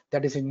difference,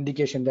 that is an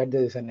indication that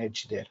there is an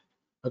edge there.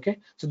 Okay,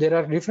 so there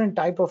are different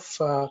type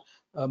of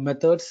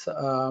methods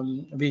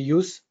we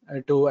use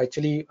to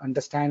actually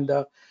understand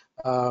the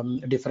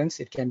difference.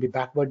 It can be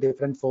backward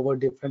difference, forward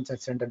difference, and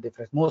center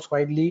difference. Most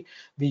widely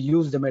we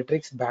use the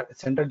matrix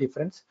center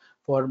difference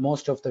for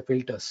most of the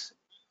filters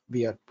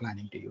we are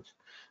planning to use.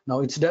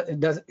 Now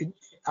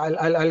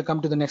I'll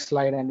come to the next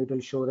slide and it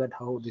will show that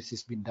how this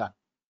has been done.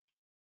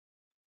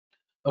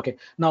 Okay,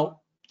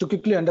 now to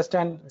quickly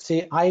understand,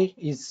 say I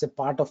is a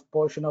part of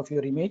portion of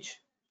your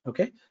image.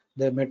 Okay,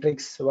 the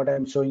matrix what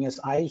I'm showing as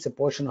I is a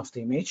portion of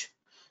the image.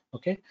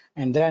 Okay,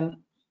 and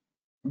then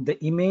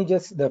the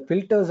images, the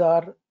filters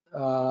are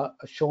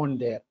shown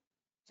there.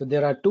 So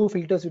there are two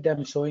filters which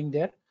I'm showing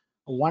there.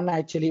 One,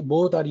 actually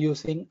both are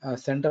using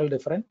central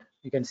difference.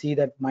 You can see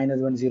that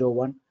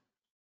 -101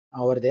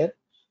 over there.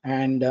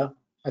 And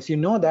as you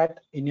know that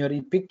in your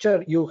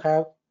picture you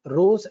have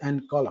rows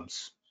and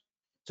columns.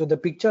 So the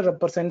picture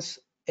represents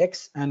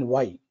X and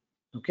Y.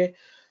 Okay,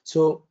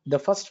 so the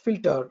first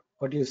filter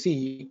what you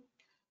see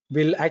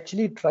will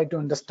actually try to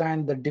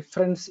understand the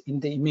difference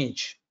in the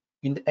image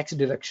in the X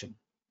direction.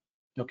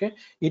 Okay,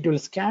 it will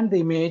scan the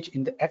image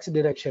in the X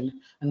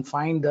direction and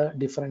find the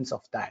difference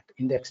of that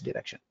in the X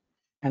direction.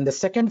 And the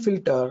second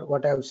filter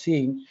what I'm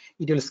seeing,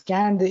 it will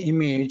scan the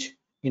image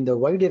in the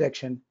Y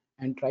direction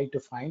and try to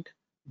find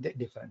the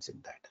difference in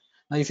that.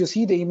 Now if you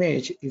see the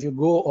image, if you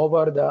go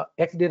over the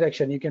X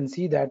direction, you can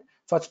see that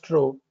first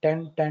row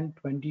 10 10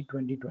 20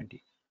 20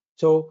 20.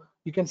 So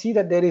you can see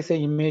that there is a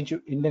image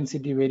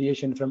intensity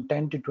variation from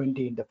 10 to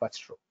 20 in the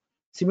first row.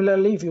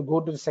 Similarly, if you go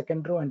to the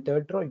second row and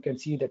third row, you can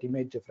see that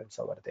image difference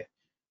over there.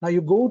 Now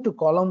you go to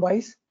column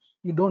wise,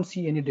 you don't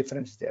see any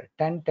difference there.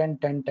 10, 10,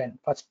 10, 10,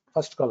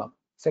 first column,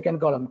 second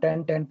column,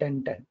 10, 10,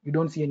 10, 10. You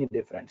don't see any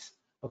difference.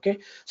 Okay,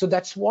 so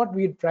that's what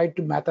we try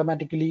to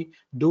mathematically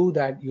do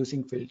that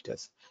using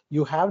filters.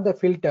 You have the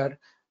filter,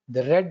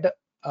 the red,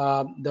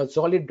 the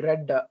solid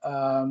red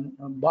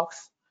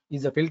box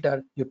is a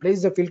filter. You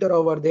place the filter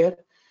over there,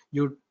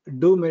 you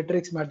do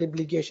matrix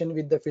multiplication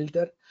with the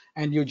filter,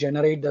 and you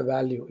generate the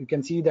value. You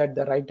can see that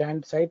the right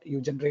hand side,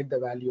 you generate the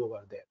value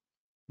over there.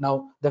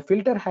 Now the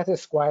filter has a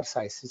square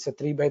size. It's a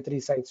 3 by 3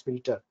 size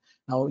filter.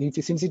 Now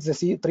since it's a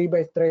 3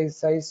 by 3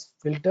 size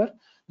filter,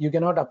 you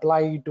cannot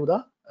apply it to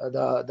the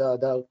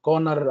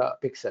corner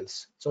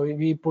pixels. So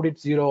we put it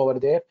 0 over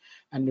there,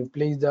 and we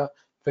place the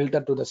filter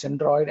to the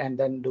centroid and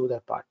then do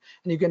that part.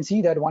 And you can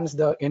see that once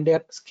the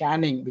entire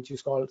scanning, which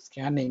is called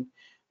scanning,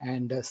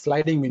 and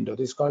sliding window,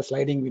 this is called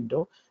sliding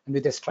window, and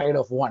with a stride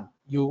of 1,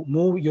 you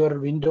move your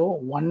window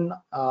one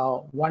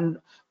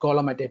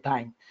column at a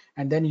time,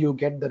 and then you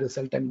get the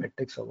resultant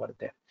matrix over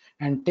there.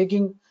 And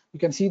you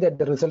can see that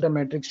the resultant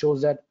matrix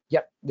shows that,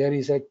 yeah, there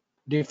is a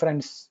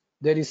difference,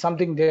 there is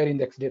something there in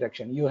the x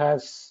direction. You have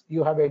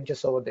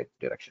edges over the x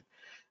direction.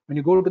 When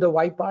you go to the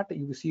y part,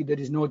 you see there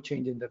is no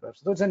change in the curve.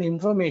 So it's an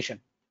information.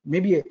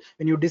 Maybe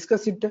when you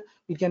discuss it,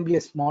 it can be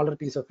a smaller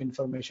piece of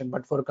information,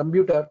 but for a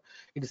computer,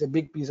 it is a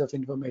big piece of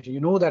information. You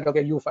know that,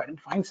 okay, you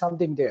find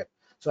something there.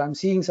 So I'm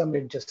seeing some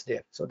edges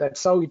there. So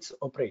that's how it's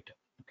operated.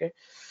 Okay.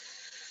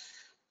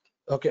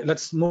 Okay,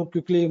 let's move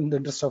quickly in the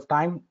interest of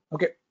time.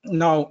 Okay,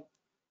 now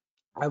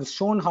I've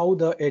shown how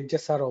the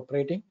edges are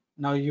operating.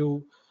 Now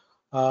you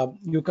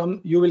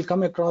will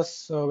come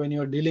across when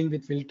you're dealing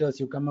with filters,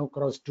 you come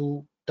across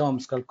two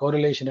terms called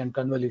correlation and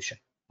convolution.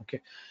 Okay,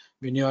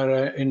 when you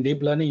are in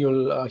deep learning,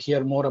 you'll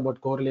hear more about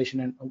correlation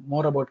and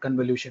more about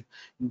convolution.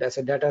 And as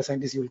a data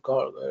scientist, you'll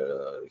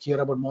hear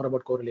about more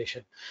about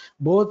correlation.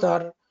 Both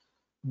are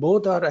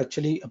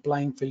actually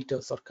applying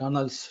filters or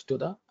kernels to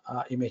the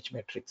image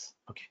matrix.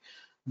 Okay,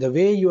 the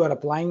way you are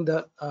applying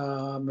the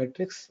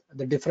matrix,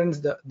 the difference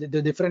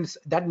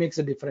that makes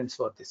a difference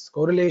for this.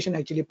 Correlation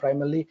actually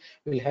primarily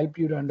will help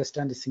you to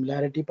understand the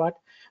similarity part,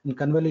 and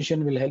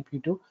convolution will help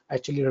you to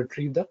actually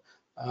retrieve the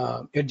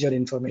edger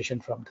information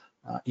from the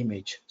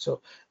image.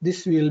 So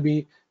this will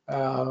be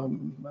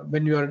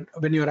when you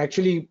are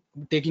actually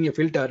taking a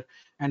filter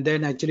and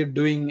then actually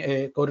doing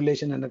a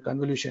correlation and a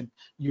convolution,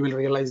 you will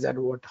realize that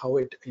how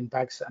it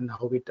impacts and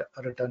how it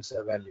returns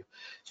a value.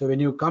 So when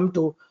you come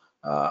to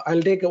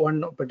I'll take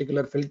one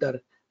particular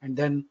filter, and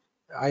then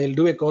I'll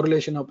do a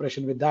correlation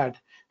operation with that,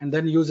 and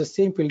then use the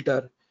same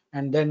filter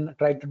and then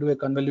try to do a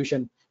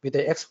convolution with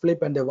a x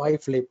flip and a y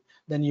flip.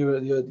 Then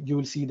you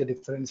will see the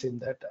difference in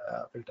that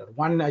filter.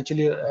 One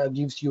actually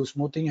gives you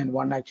smoothing, and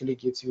one actually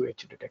gives you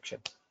edge detection.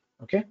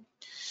 Okay.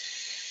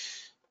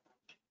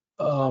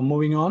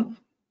 Moving on.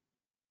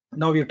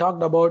 Now we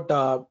talked about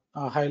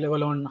high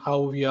level on how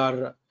we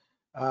are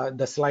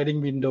the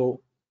sliding window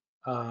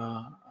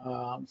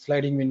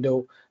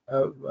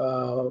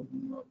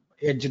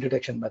edge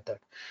detection method.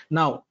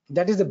 Now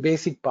that is the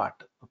basic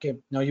part. Okay,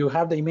 now you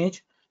have the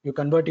image, you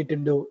convert it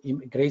into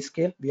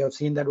grayscale. We have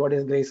seen that what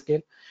is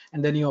grayscale,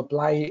 and then you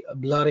apply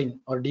blurring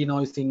or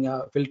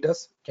denoising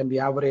filters, can be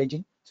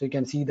averaging. So you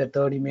can see the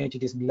third image,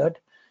 it is blurred.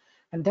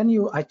 And then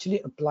you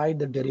actually apply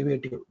the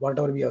derivative,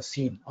 whatever we have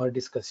seen or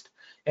discussed,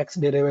 x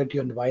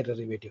derivative and y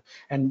derivative.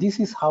 And this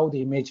is how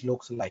the image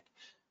looks like.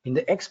 In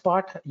the x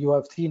part, you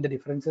have seen the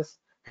differences,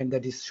 and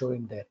that is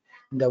showing there.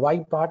 In the y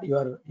part,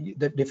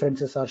 the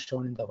differences are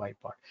shown in the y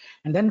part.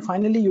 And then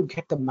finally, you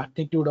get the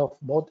magnitude of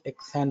both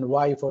x and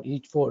y for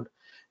each fold.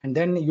 And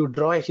then you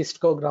draw a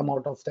histogram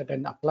out of that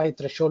and apply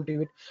threshold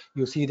to it.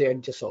 You see the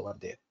edges over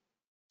there.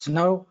 So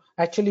now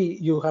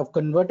actually you have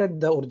converted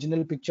the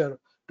original picture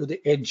to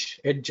the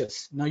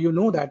edges. Now you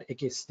know that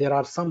there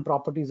are some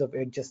properties of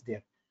edges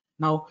there.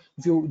 Now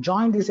if you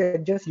join these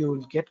edges, you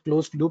will get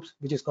closed loops,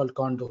 which is called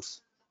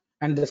contours.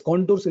 And these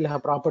contours will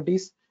have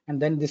properties, and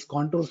then these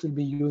contours will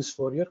be used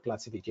for your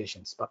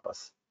classifications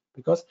purpose.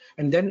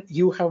 And then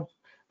you have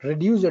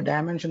reduced the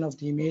dimension of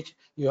the image,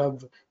 you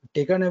have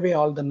taken away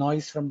all the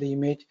noise from the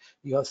image,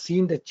 you have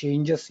seen the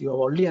changes, you are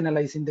already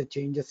analyzing the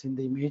changes in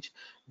the image,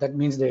 that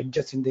means the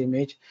edges in the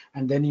image,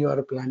 and then you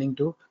are planning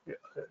to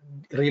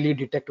really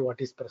detect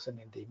what is present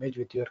in the image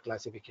with your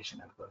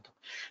classification algorithm.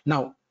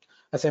 Now,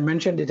 as I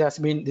mentioned, this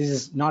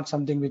is not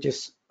something which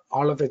is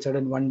all of a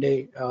sudden one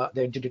day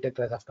the edge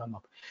detectors have come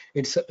up.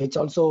 It's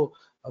also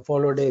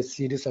followed a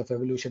series of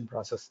evolution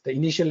process. The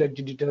initial edge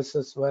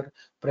detectors were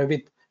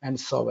Previtt and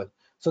Sowell.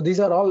 So these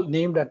are all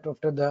named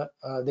after the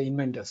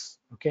inventors.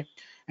 Okay,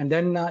 and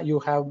then you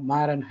have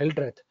Mayer and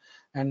Hildreth,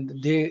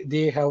 and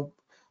they have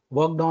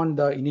worked on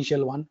the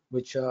initial one,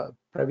 which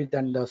Previtt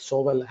and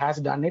Sowell has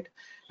done it,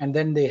 and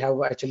then they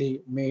have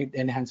actually made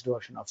enhanced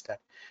version of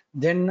that.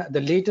 Then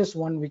the latest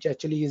one, which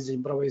actually is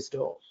improvised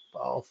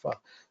of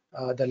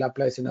the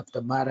Laplacian of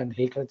the Mar and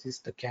Hilbert is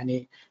the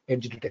Canny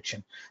edge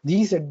detection.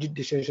 These edge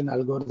detection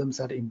algorithms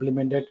are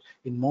implemented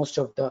in most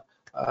of the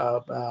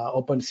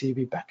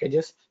OpenCV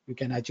packages. You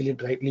can actually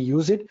directly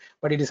use it,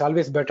 but it is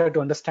always better to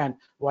understand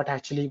what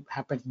actually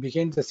happens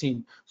behind the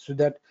scene, so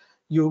that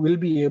you will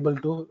be able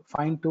to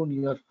fine-tune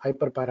your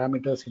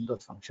hyperparameters in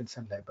those functions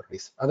and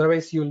libraries.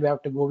 Otherwise, you will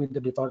have to go with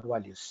the default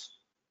values.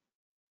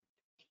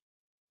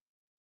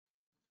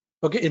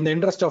 Okay, in the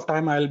interest of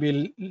time, I'll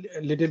be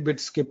a little bit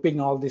skipping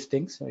all these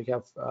things. We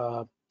have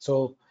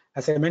so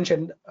as I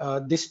mentioned,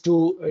 these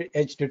two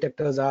edge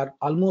detectors are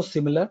almost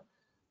similar.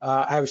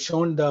 I have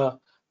shown the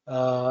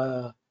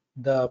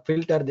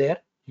filter there.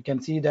 You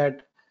can see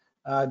that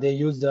they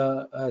use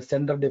the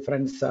center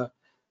difference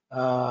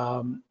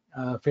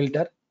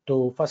filter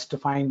to first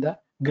find the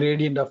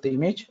gradient of the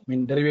image, I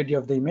mean derivative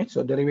of the image.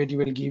 So derivative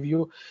will give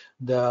you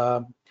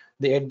the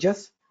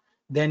edges.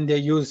 Then they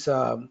use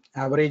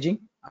averaging.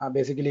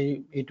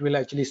 Basically, it will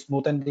actually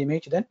smoothen the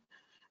image then,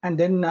 and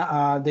then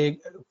they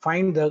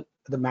find the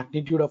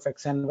magnitude of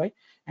x and y,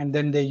 and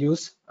then they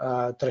use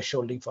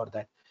thresholding for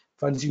that.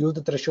 Once you use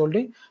the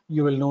thresholding,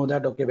 you will know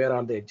that okay, where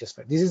are the edges?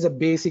 This is the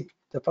basic,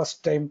 the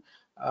first time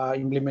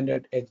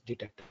implemented edge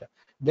detector.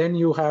 Then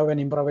you have an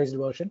improvised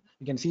version.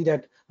 You can see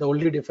that the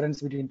only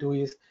difference between two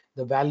is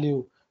the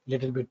value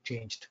little bit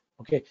changed.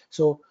 Okay,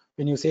 so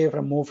when you say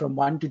move from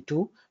 1 to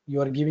 2,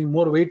 you are giving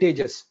more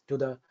weightages to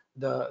the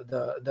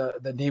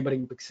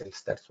neighboring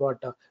pixels. That's what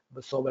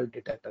Sobel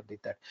detector did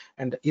that.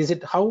 And is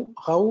it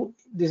how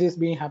this is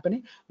being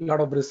happening? A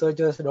lot of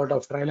researchers, a lot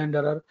of trial and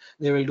error,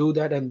 they will do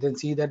that and then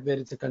see that where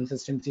it's a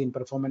consistency in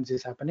performance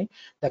is happening.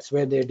 That's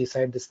where they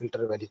decide this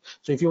filter value.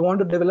 So if you want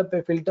to develop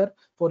a filter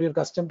for your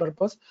custom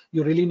purpose,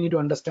 you really need to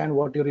understand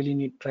what you really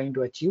need trying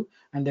to achieve,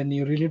 and then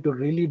you really need to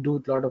really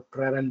do a lot of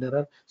trial and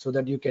error so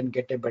that you can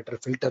get a better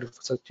filter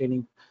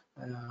sustaining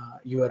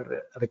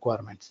your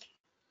requirements.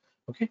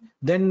 Okay,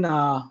 then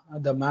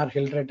the Mar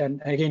Hilbert,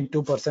 and again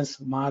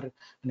 2% Mar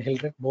and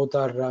Hilbert, both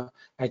are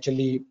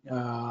actually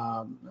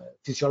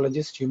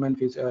physiologists, human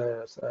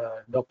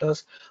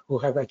doctors, who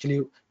have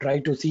actually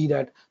tried to see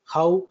that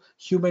how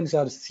humans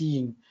are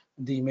seeing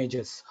the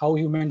images, how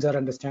humans are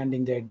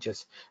understanding the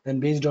edges, and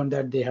based on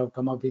that they have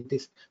come up with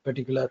this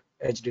particular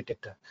edge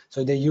detector.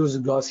 So they use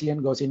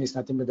Gaussian. Gaussian is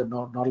nothing but the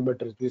normal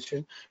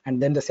distribution,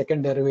 and then the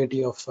second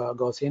derivative of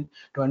Gaussian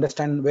to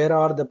understand where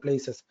are the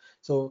places.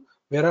 So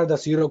where are the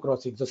zero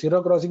crossing? So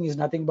zero crossing is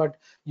nothing but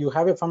you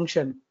have a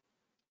function,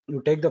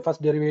 you take the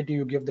first derivative,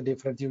 you give the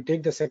difference, you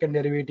take the second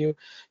derivative,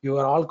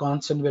 your all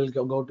constant will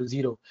go to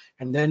 0,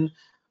 and then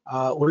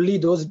only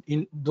those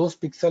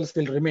pixels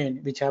will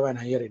remain which have an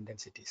higher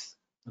intensities.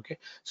 Okay,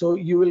 so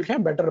you will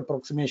have better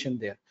approximation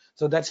there.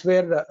 So that's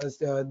where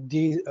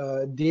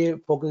they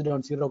focused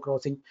on zero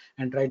crossing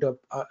and try to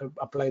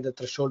apply the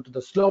threshold to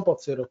the slope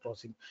of zero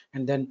crossing,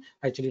 and then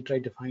actually try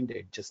to find the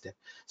edges there.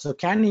 So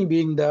Canny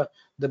being the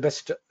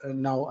best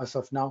now, as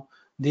of now,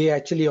 they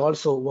actually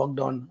also worked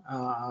on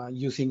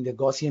using the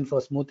Gaussian for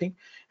smoothing,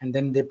 and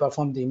then they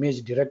performed the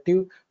image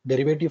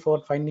derivative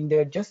for finding the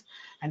edges,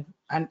 and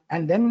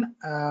then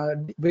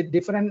with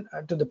different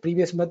to the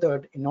previous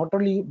method, not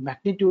only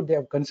magnitude they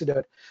have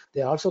considered,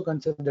 they also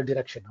considered the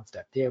direction of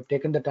that. They have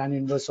taken the tan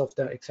inverse of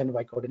the x and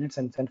y coordinates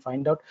and then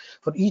find out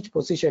for each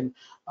position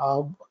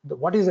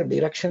what is the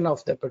direction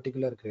of the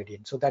particular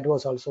gradient. So that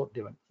was also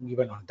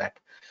given on that.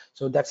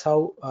 So that's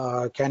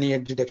how Canny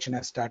edge detection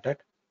has started.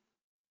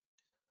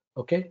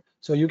 Okay,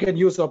 so you can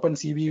use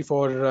OpenCV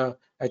for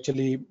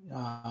actually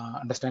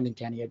understanding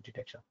Canny edge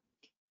detection.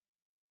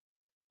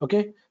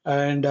 Okay,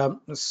 and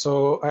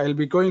so I'll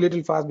be going a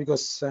little fast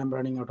because I'm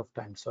running out of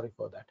time. Sorry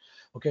for that.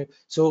 Okay,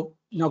 so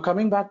now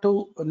coming back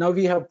to, now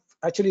we have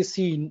actually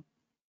seen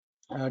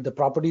the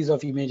properties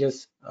of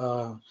images.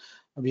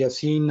 We have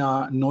seen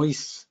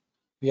noise,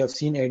 we have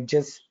seen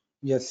edges,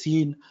 we have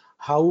seen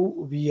how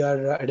we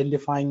are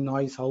identifying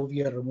noise, how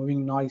we are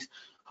removing noise,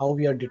 how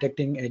we are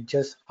detecting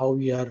edges, how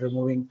we are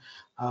removing,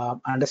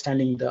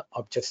 understanding the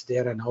objects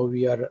there, and how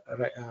we are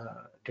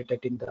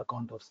detecting the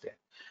contours there.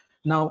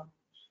 Now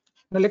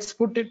let's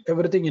put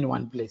everything in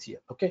one place here.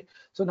 Okay,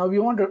 so now we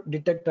want to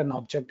detect an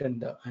object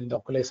and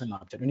localize an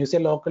object. When you say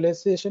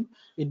localization,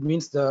 it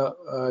means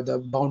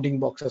the bounding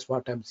boxes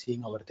what I'm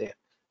seeing over there.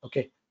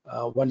 Okay,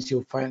 once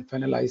you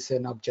finalize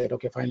an object,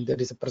 okay, fine, there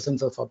is a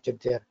presence of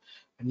object there,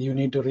 and you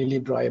need to really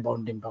draw a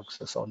bounding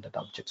boxes on that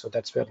object. So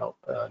that's where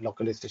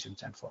localization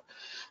stands for.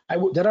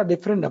 There are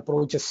different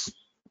approaches.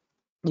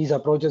 These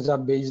approaches are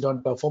based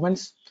on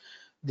performance.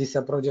 These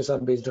approaches are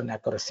based on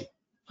accuracy.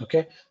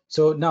 Okay,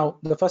 so now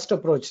the first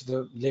approach,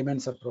 the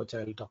layman's approach,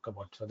 I will talk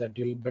about, so that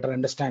you'll better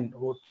understand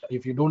what,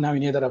 if you don't have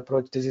any other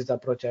approach, this is the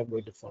approach I'm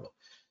going to follow.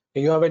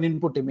 Okay, you have an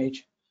input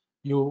image,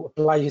 you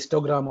apply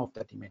histogram of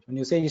that image. When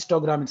you say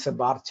histogram, it's a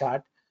bar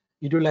chart.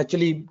 It will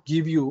actually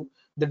give you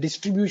the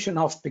distribution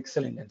of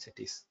pixel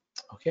intensities.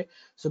 Okay,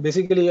 so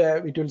basically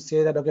it will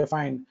say that, okay,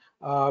 fine,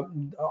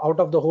 out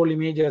of the whole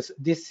images,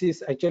 this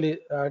is actually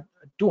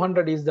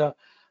 200 is the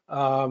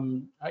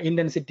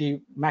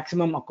intensity,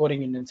 maximum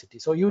occurring intensity.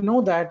 So you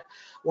know that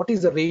what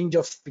is the range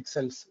of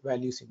pixels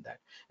values in that,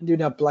 and you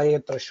apply a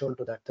threshold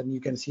to that. Then you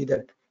can see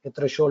that a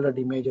thresholded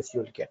images you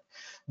will get.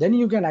 Then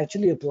you can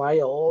actually apply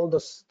all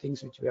those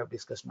things which we have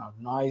discussed now.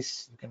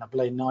 Noise, you can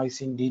apply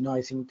noising,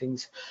 denoising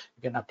things.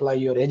 You can apply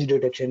your edge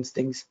detections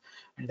things,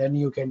 and then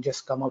you can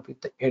just come up with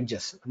the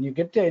edges. When you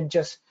get the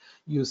edges,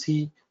 you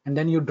see, and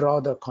then you draw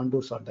the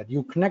contours on that.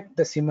 You connect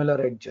the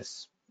similar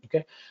edges.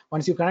 Okay,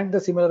 once you connect the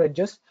similar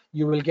edges,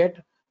 you will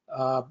get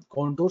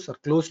contours or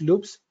closed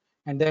loops,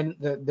 and then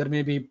there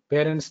may be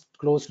parents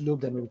closed loop,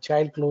 there may be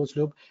child closed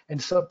loop,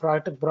 and so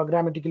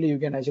programmatically you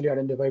can actually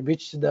identify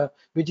which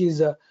is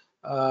the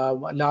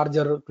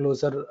larger,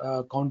 closer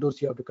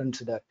contours you have to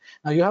consider.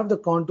 Now you have the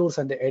contours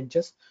and the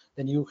edges,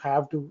 then you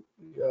have to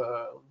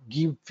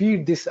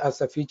feed this as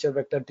a feature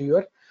vector to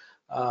your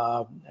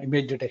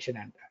image detection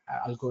and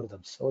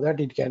algorithms, so that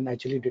it can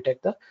actually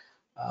detect the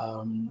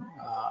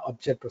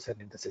object present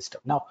in the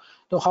system. Now,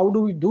 so how do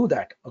we do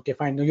that? Okay,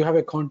 fine. Now you have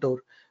a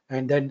contour,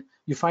 and then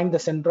you find the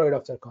centroid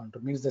of the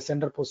contour, means the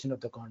center position of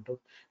the contour,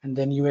 and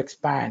then you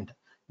expand.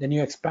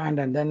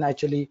 And then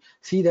actually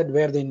see that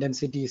where the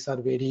intensities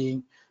are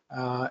varying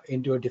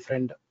into a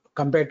different,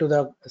 compared to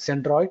the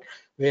centroid,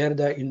 where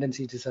the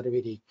intensities are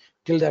varying.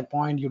 Till that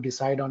point, you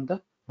decide on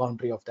the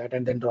boundary of that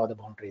and then draw the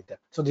boundary there.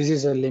 So this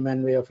is a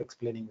layman way of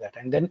explaining that.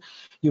 And then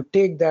you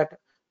take that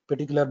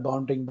particular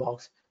bounding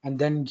box and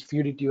then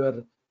feed it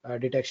your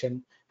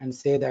detection and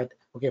say that,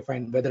 okay,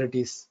 fine, whether it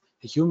is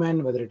a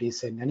human, whether it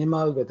is an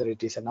animal, whether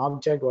it is an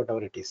object,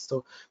 whatever it is.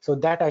 So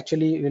that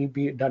actually will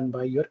be done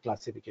by your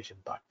classification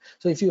part.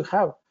 So if you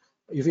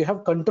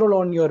have control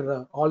on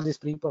your all these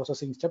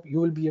pre-processing step, you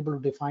will be able to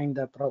define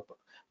the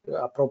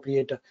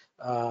appropriate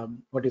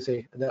what you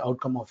say, the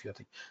outcome of your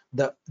thing.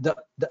 The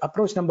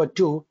approach number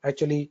 2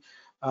 actually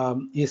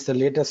is the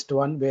latest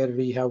one, where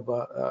we have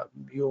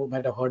you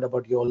might have heard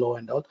about YOLO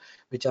and all,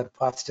 which are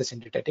fastest in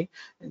detecting.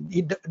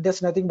 It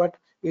does nothing but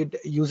it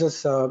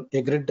uses a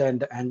grid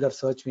and anchor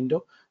search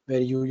window, where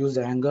you use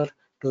the anchor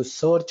to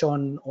search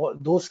on all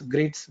those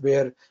grids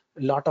where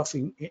a lot of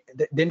the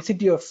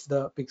density of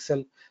the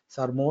pixels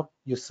are more.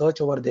 You search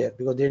over there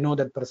because they know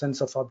that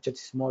presence of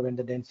objects is more when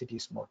the density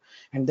is more,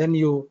 and then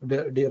you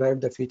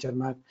derive the feature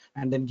map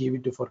and then give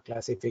it to for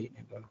classifying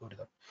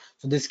algorithm.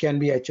 So this can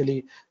be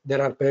actually,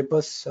 there are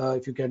papers,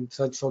 if you can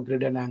search for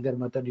grid and anchor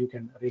method, you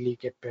can really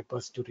get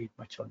papers to read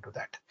much onto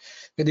that.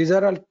 Okay, these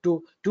are all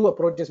two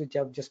approaches which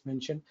I've just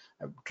mentioned.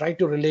 Try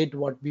to relate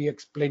what we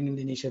explained in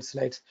the initial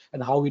slides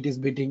and how it is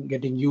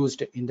getting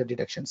used in the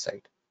detection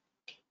side.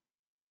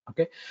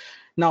 Okay,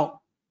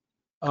 now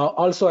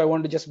also I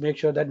want to just make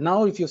sure that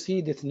now if you see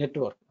this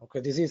network, okay,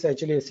 this is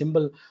actually a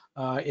simple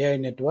AI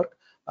network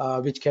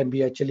which can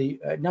be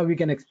actually now we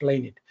can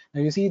explain it.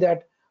 Now you see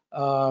that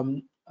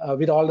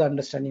with all the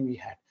understanding we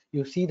had,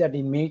 you see that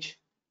image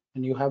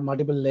and you have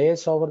multiple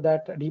layers over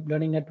that deep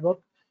learning network,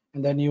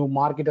 and then you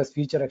mark it as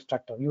feature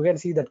extractor. You can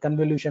see that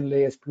convolution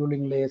layers,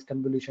 pooling layers,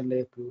 convolution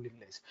layers, pooling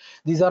layers.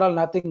 These are all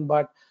nothing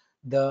but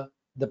the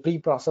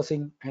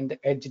pre-processing and the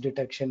edge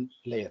detection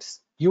layers.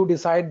 You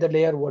decide the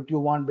layer what you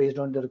want based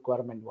on the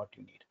requirement what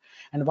you need,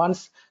 and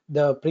once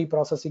the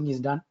pre-processing is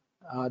done,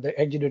 the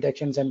edge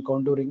detections and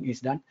contouring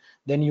is done,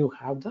 then you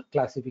have the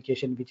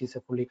classification, which is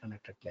a fully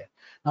connected layer.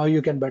 Now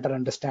you can better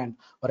understand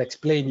or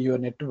explain your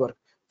network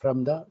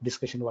from the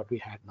discussion what we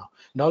had now.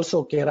 And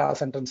also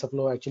Keras and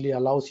TensorFlow actually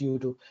allows you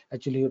to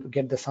actually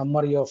get the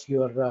summary of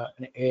your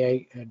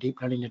AI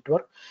deep learning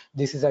network.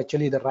 This is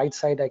actually the right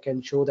side. I can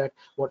show that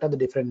what are the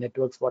different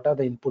networks, what are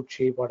the input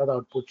shape, what are the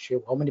output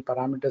shape, how many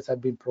parameters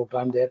have been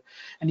programmed there,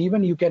 and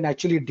even you can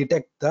actually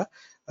detect the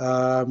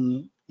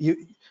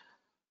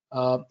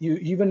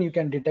you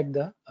can detect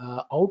the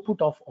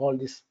output of all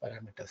these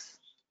parameters.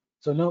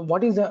 So now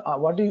what is the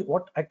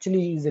what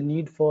actually is the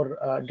need for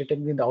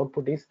detecting the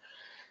output is,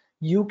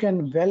 you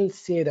can well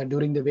say that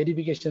during the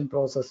verification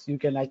process you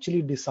can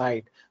actually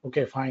decide,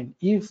 okay fine,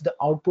 if the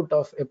output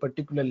of a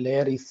particular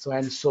layer is so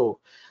and so,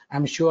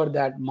 I'm sure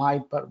that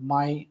my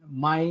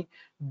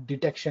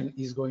detection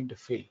is going to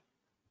fail.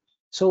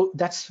 So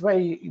that's where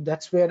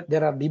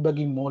there are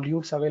debugging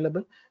modules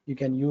available. You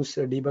can use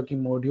a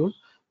debugging module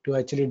to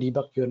actually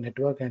debug your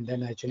network and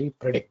then actually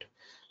predict.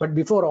 But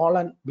before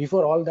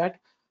all that,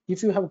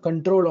 if you have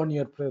control on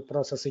your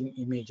processing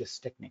images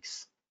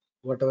techniques,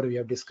 whatever we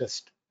have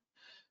discussed,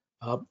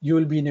 you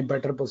will be in a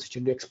better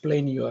position to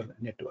explain your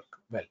network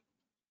well.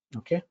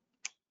 Okay.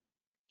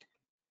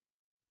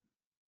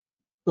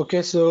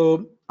 Okay,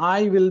 so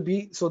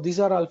these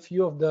are all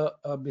few of the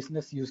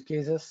business use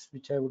cases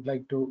which I would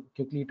like to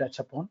quickly touch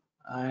upon,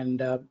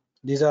 and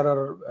these are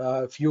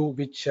our few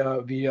which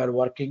we are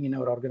working in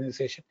our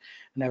organization,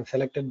 and I've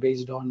selected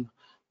based on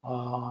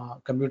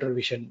computer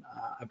vision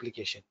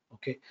application.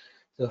 Okay,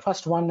 so the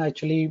first one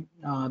actually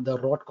the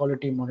road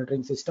quality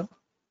monitoring system.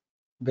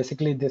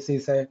 Basically, this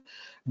is a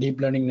deep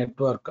learning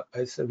network.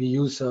 We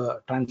use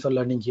transfer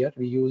learning here.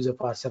 We use a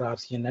faster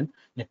RCNN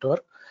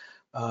network.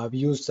 We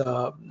use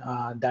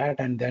that,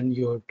 and then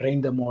you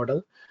train the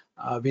model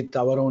with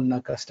our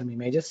own custom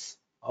images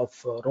of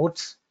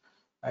roads,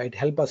 it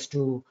helps us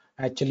to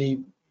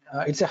actually,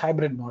 it's a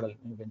hybrid model.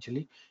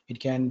 Eventually it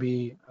can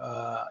be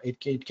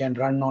it can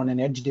run on an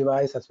edge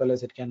device as well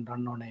as it can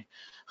run on a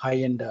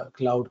high-end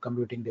cloud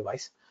computing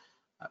device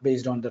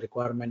based on the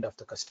requirement of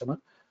the customer.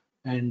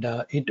 And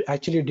it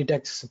actually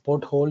detects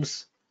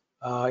potholes.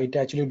 It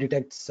actually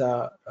detects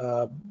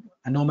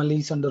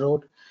anomalies on the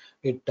road.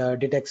 It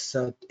detects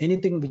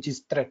anything which is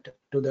threat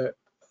to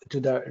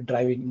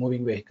the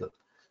moving vehicle.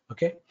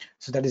 Okay,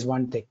 so that is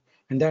one thing.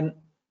 And then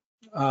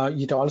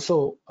it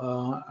also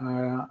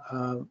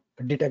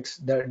detects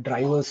the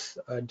driver's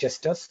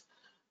gestures,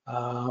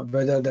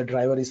 whether the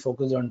driver is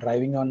focused on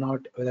driving or not,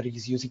 whether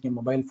he's using a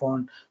mobile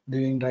phone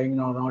doing driving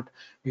or not.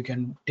 You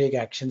can take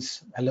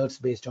actions,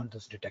 alerts based on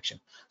this detection.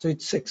 So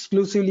it's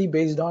exclusively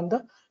based on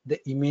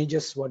the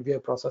images what we are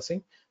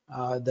processing,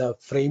 the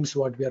frames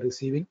what we are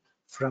receiving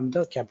from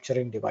the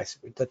capturing device.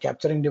 With the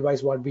capturing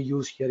device, what we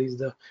use here is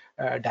the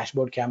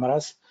dashboard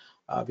cameras,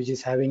 which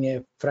is having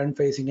a front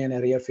facing and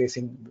a rear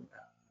facing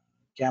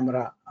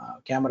camera,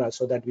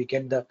 so that we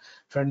get the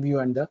front view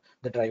and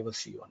the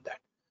driver's view on that.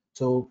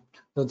 So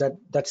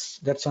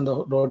that's on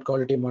the road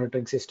quality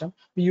monitoring system.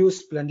 We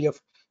use plenty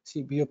of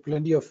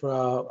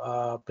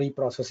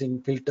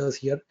pre-processing filters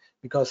here,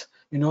 because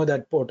you know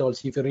that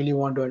potholes, if you really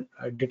want to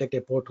detect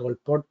a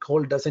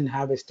pothole doesn't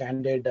have a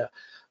standard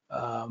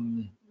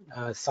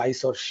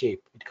size or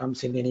shape. It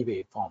comes in any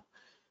way form.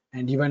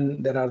 And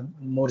even there are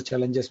more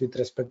challenges with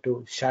respect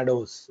to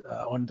shadows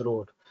on the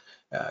road.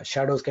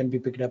 Shadows can be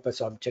picked up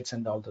as objects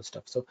and all those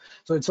stuff. So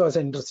it was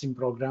an interesting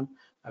program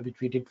which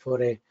we did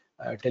for a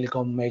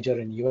telecom major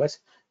in US.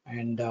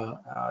 And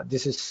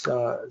this is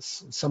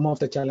some of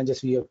the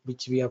challenges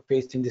which we have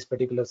faced in this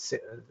particular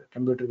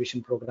computer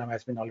vision program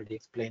has been already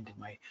explained in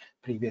my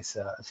previous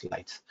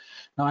slides.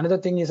 Now another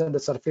thing is on the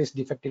surface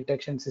defect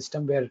detection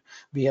system, where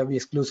we have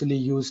exclusively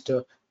used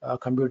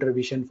computer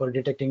vision for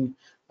detecting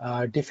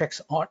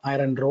defects on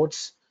iron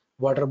rods,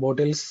 water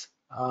bottles.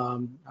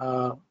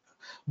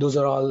 Those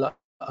are all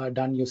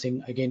done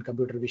using, again,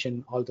 computer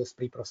vision, all those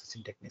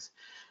pre-processing techniques.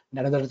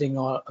 And another thing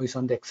is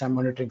on the exam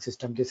monitoring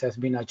system. This has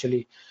been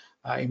actually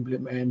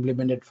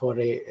implemented for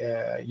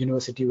a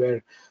university,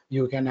 where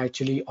you can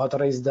actually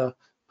authorize the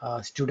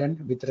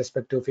student with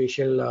respect to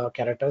facial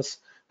characters,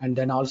 and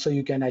then also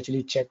you can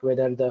actually check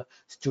whether the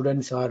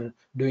students are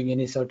doing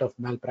any sort of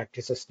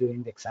malpractices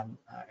during the exam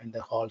in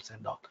the halls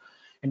and all.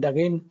 And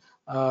again,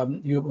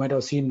 you might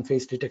have seen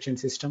face detection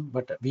system,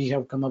 but we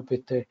have come up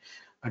with a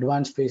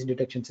advanced face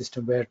detection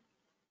system where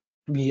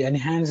we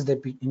enhance the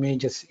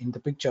images in the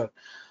picture,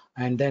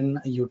 and then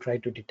you try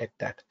to detect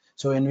that.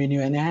 So when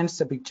you enhance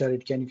the picture,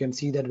 you can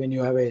see that when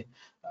you have a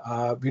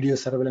video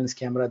surveillance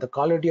camera, the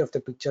quality of the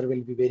picture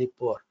will be very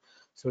poor.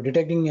 So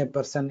detecting a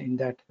person in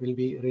that will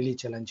be really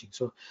challenging.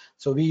 So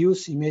we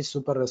use image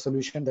super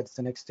resolution. That's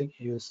the next thing.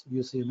 Use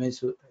image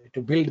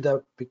to build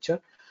the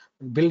picture,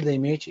 build the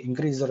image,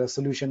 increase the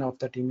resolution of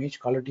that image,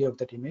 quality of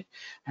that image,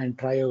 and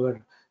try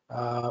our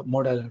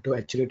model to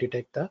actually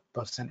detect the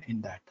person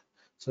in that.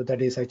 So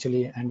that is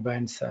actually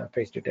advanced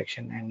face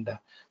detection and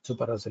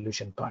super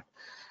resolution part.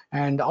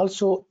 And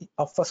also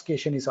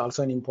obfuscation is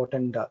also an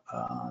important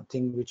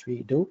thing which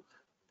we do.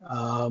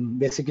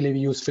 Basically we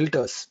use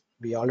filters.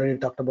 We already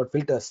talked about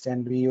filters,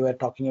 and we were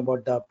talking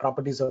about the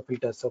properties of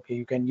filters. Okay,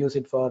 you can use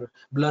it for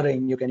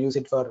blurring, you can use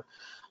it for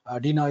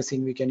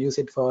denoising, we can use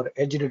it for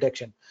edge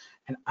detection.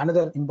 And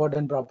another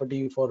important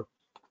property for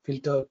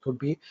filter could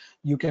be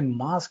you can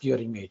mask your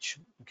image.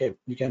 Okay,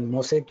 you can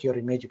mosaic your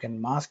image, you can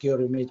mask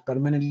your image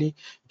permanently,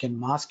 you can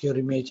mask your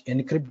image,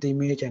 encrypt the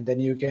image, and then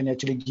you can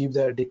actually give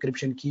the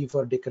decryption key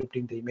for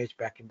decrypting the image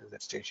back into the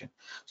station.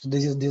 So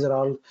these are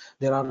all,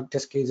 there are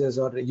test cases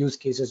or use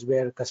cases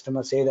where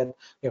customers say that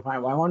if I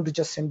want to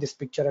just send this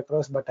picture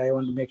across, but I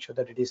want to make sure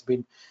that it is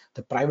been,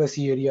 the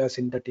privacy areas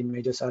in that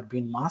images are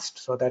being masked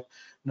so that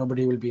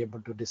nobody will be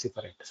able to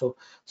decipher it. So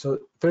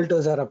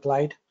filters are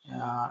applied,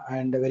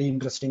 and a very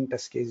interesting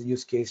test case,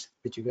 use case,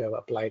 which we have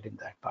applied in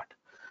that part.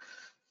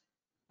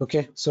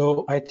 Okay,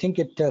 so I think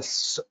it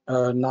is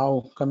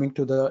now coming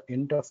to the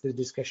end of the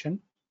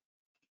discussion.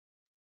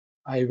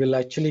 I will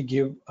actually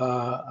give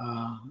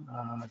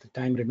the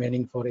time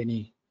remaining for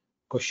any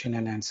question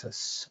and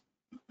answers.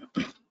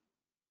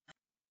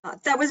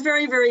 That was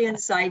very, very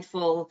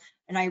insightful,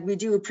 and we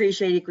do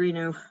appreciate it,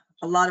 Grinu.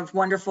 A lot of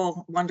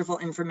wonderful, wonderful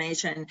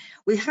information.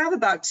 We have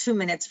about 2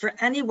 minutes for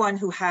anyone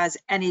who has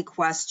any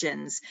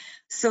questions.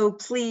 So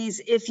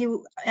please, if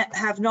you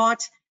have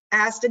not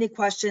asked any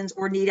questions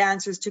or need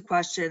answers to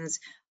questions,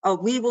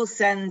 we will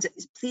send,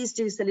 please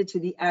do send it to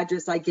the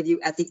address I give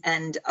you at the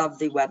end of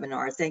the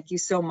webinar. Thank you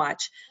so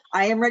much.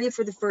 I am ready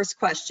for the first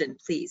question,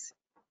 please.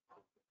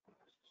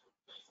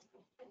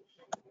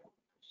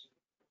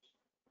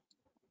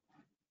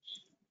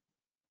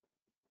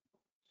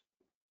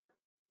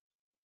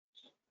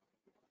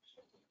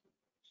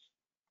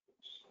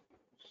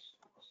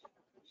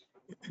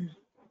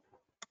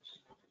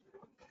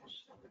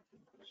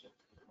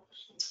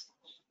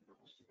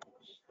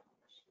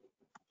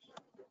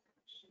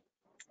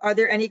 Are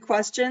there any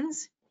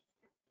questions?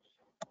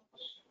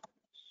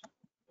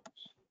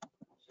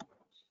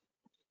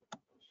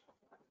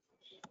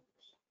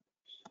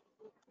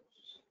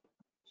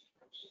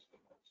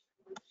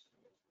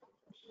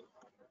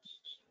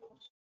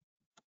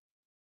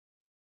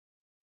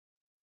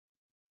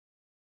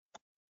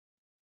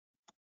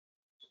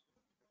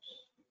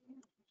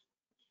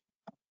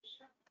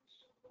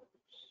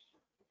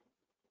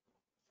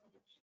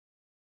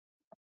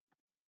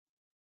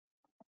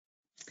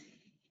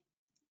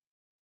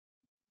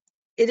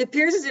 It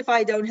appears as if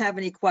I don't have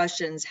any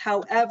questions.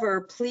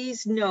 However,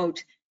 please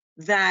note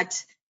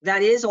that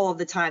that is all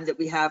the time that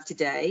we have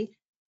today.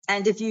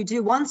 And if you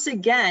do once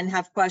again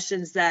have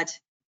questions that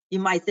you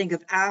might think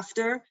of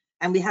after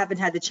and we haven't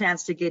had the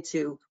chance to get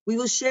to, we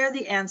will share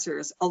the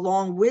answers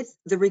along with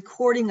the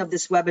recording of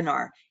this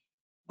webinar.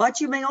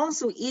 But you may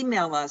also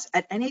email us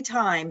at any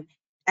time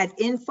at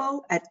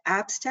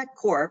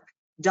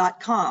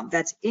info@appstekcorp.com.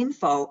 That's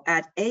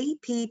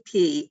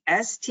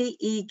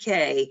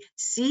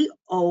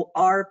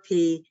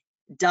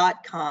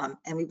info@appstekcorp.com.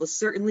 And we will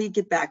certainly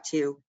get back to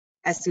you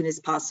as soon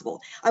as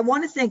possible. I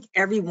want to thank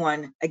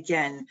everyone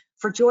again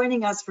for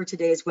joining us for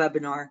today's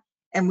webinar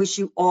and wish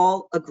you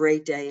all a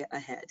great day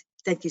ahead.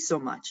 Thank you so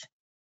much.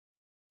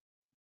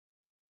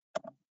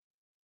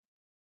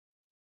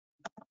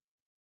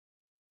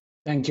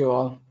 Thank you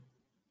all.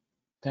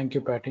 Thank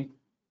you, Patty.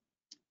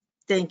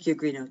 Thank you,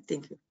 Grino.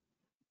 Thank you.